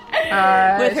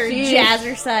 With her she's-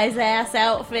 jazzercise ass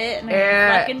outfit and her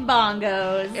Yeah. fucking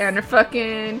bongos. And her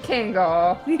fucking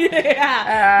Kangol.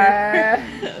 Yeah.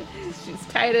 She's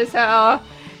tight as hell.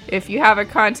 If you have her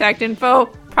contact info,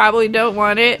 probably don't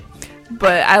want it,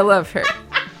 but I love her.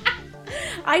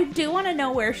 I do want to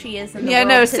know where she is in the Yeah, world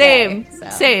no, today, same, so.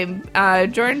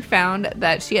 same. Jordan found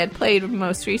that she had played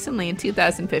most recently in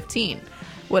 2015.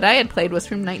 What I had played was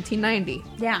from 1990.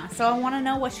 Yeah, so I want to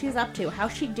know what she's up to.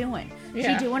 How's she doing?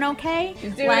 Yeah. She doing okay?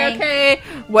 She's doing Like, okay.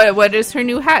 What is her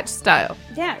new hat style?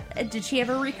 Yeah, did she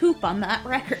ever recoup on that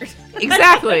record?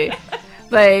 Exactly.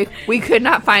 Like, we could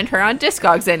not find her on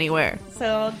Discogs anywhere.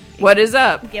 So What is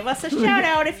up? give us a shout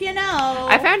out if you know.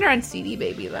 I found her on CD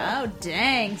Baby, though. Oh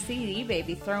dang, CD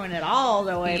Baby throwing it all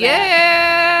the way back.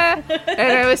 Yeah.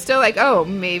 And I was still like, oh,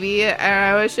 maybe. And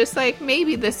I was just like,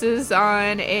 maybe this is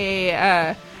on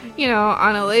a,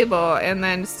 on a label. And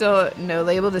then still no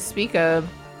label to speak of.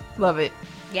 Love it.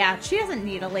 Yeah, she doesn't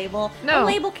need a label. No. A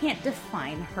label can't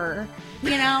define her.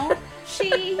 You know,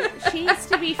 she needs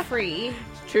to be free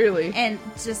Truly. and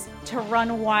just to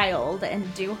run wild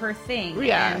and do her thing.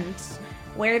 Yeah. And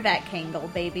wear that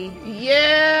Kangol, baby.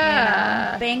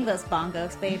 Yeah. Bang those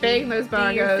bongos, baby. Bang those Do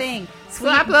your bongos. thing.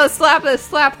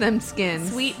 Slap them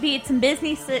skins. Sweet beats and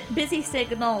busy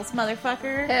signals,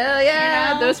 motherfucker. Hell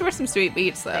yeah. You know? Those were some sweet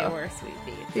beats, though. They were sweet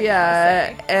beats.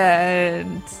 Yeah.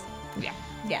 And yeah.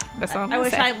 Yeah. That's all I'm I gonna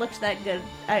wish say. I looked that good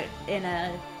in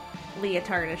a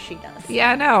leotard as she does.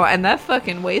 Yeah, no. And that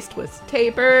fucking waist was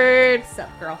tapered. What's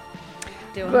up, girl?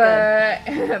 Doing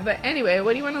good. But anyway,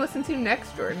 what do you want to listen to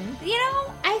next, Jordan? You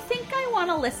know, I think I want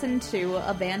to listen to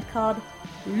a band called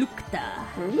Lukta.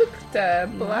 Lukta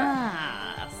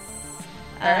Black. Yes.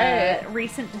 Alright.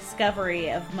 Recent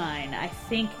discovery of mine. I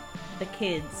think the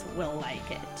kids will like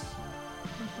it.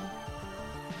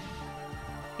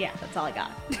 Yeah, that's all I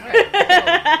got.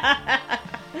 Alright,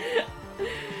 cool.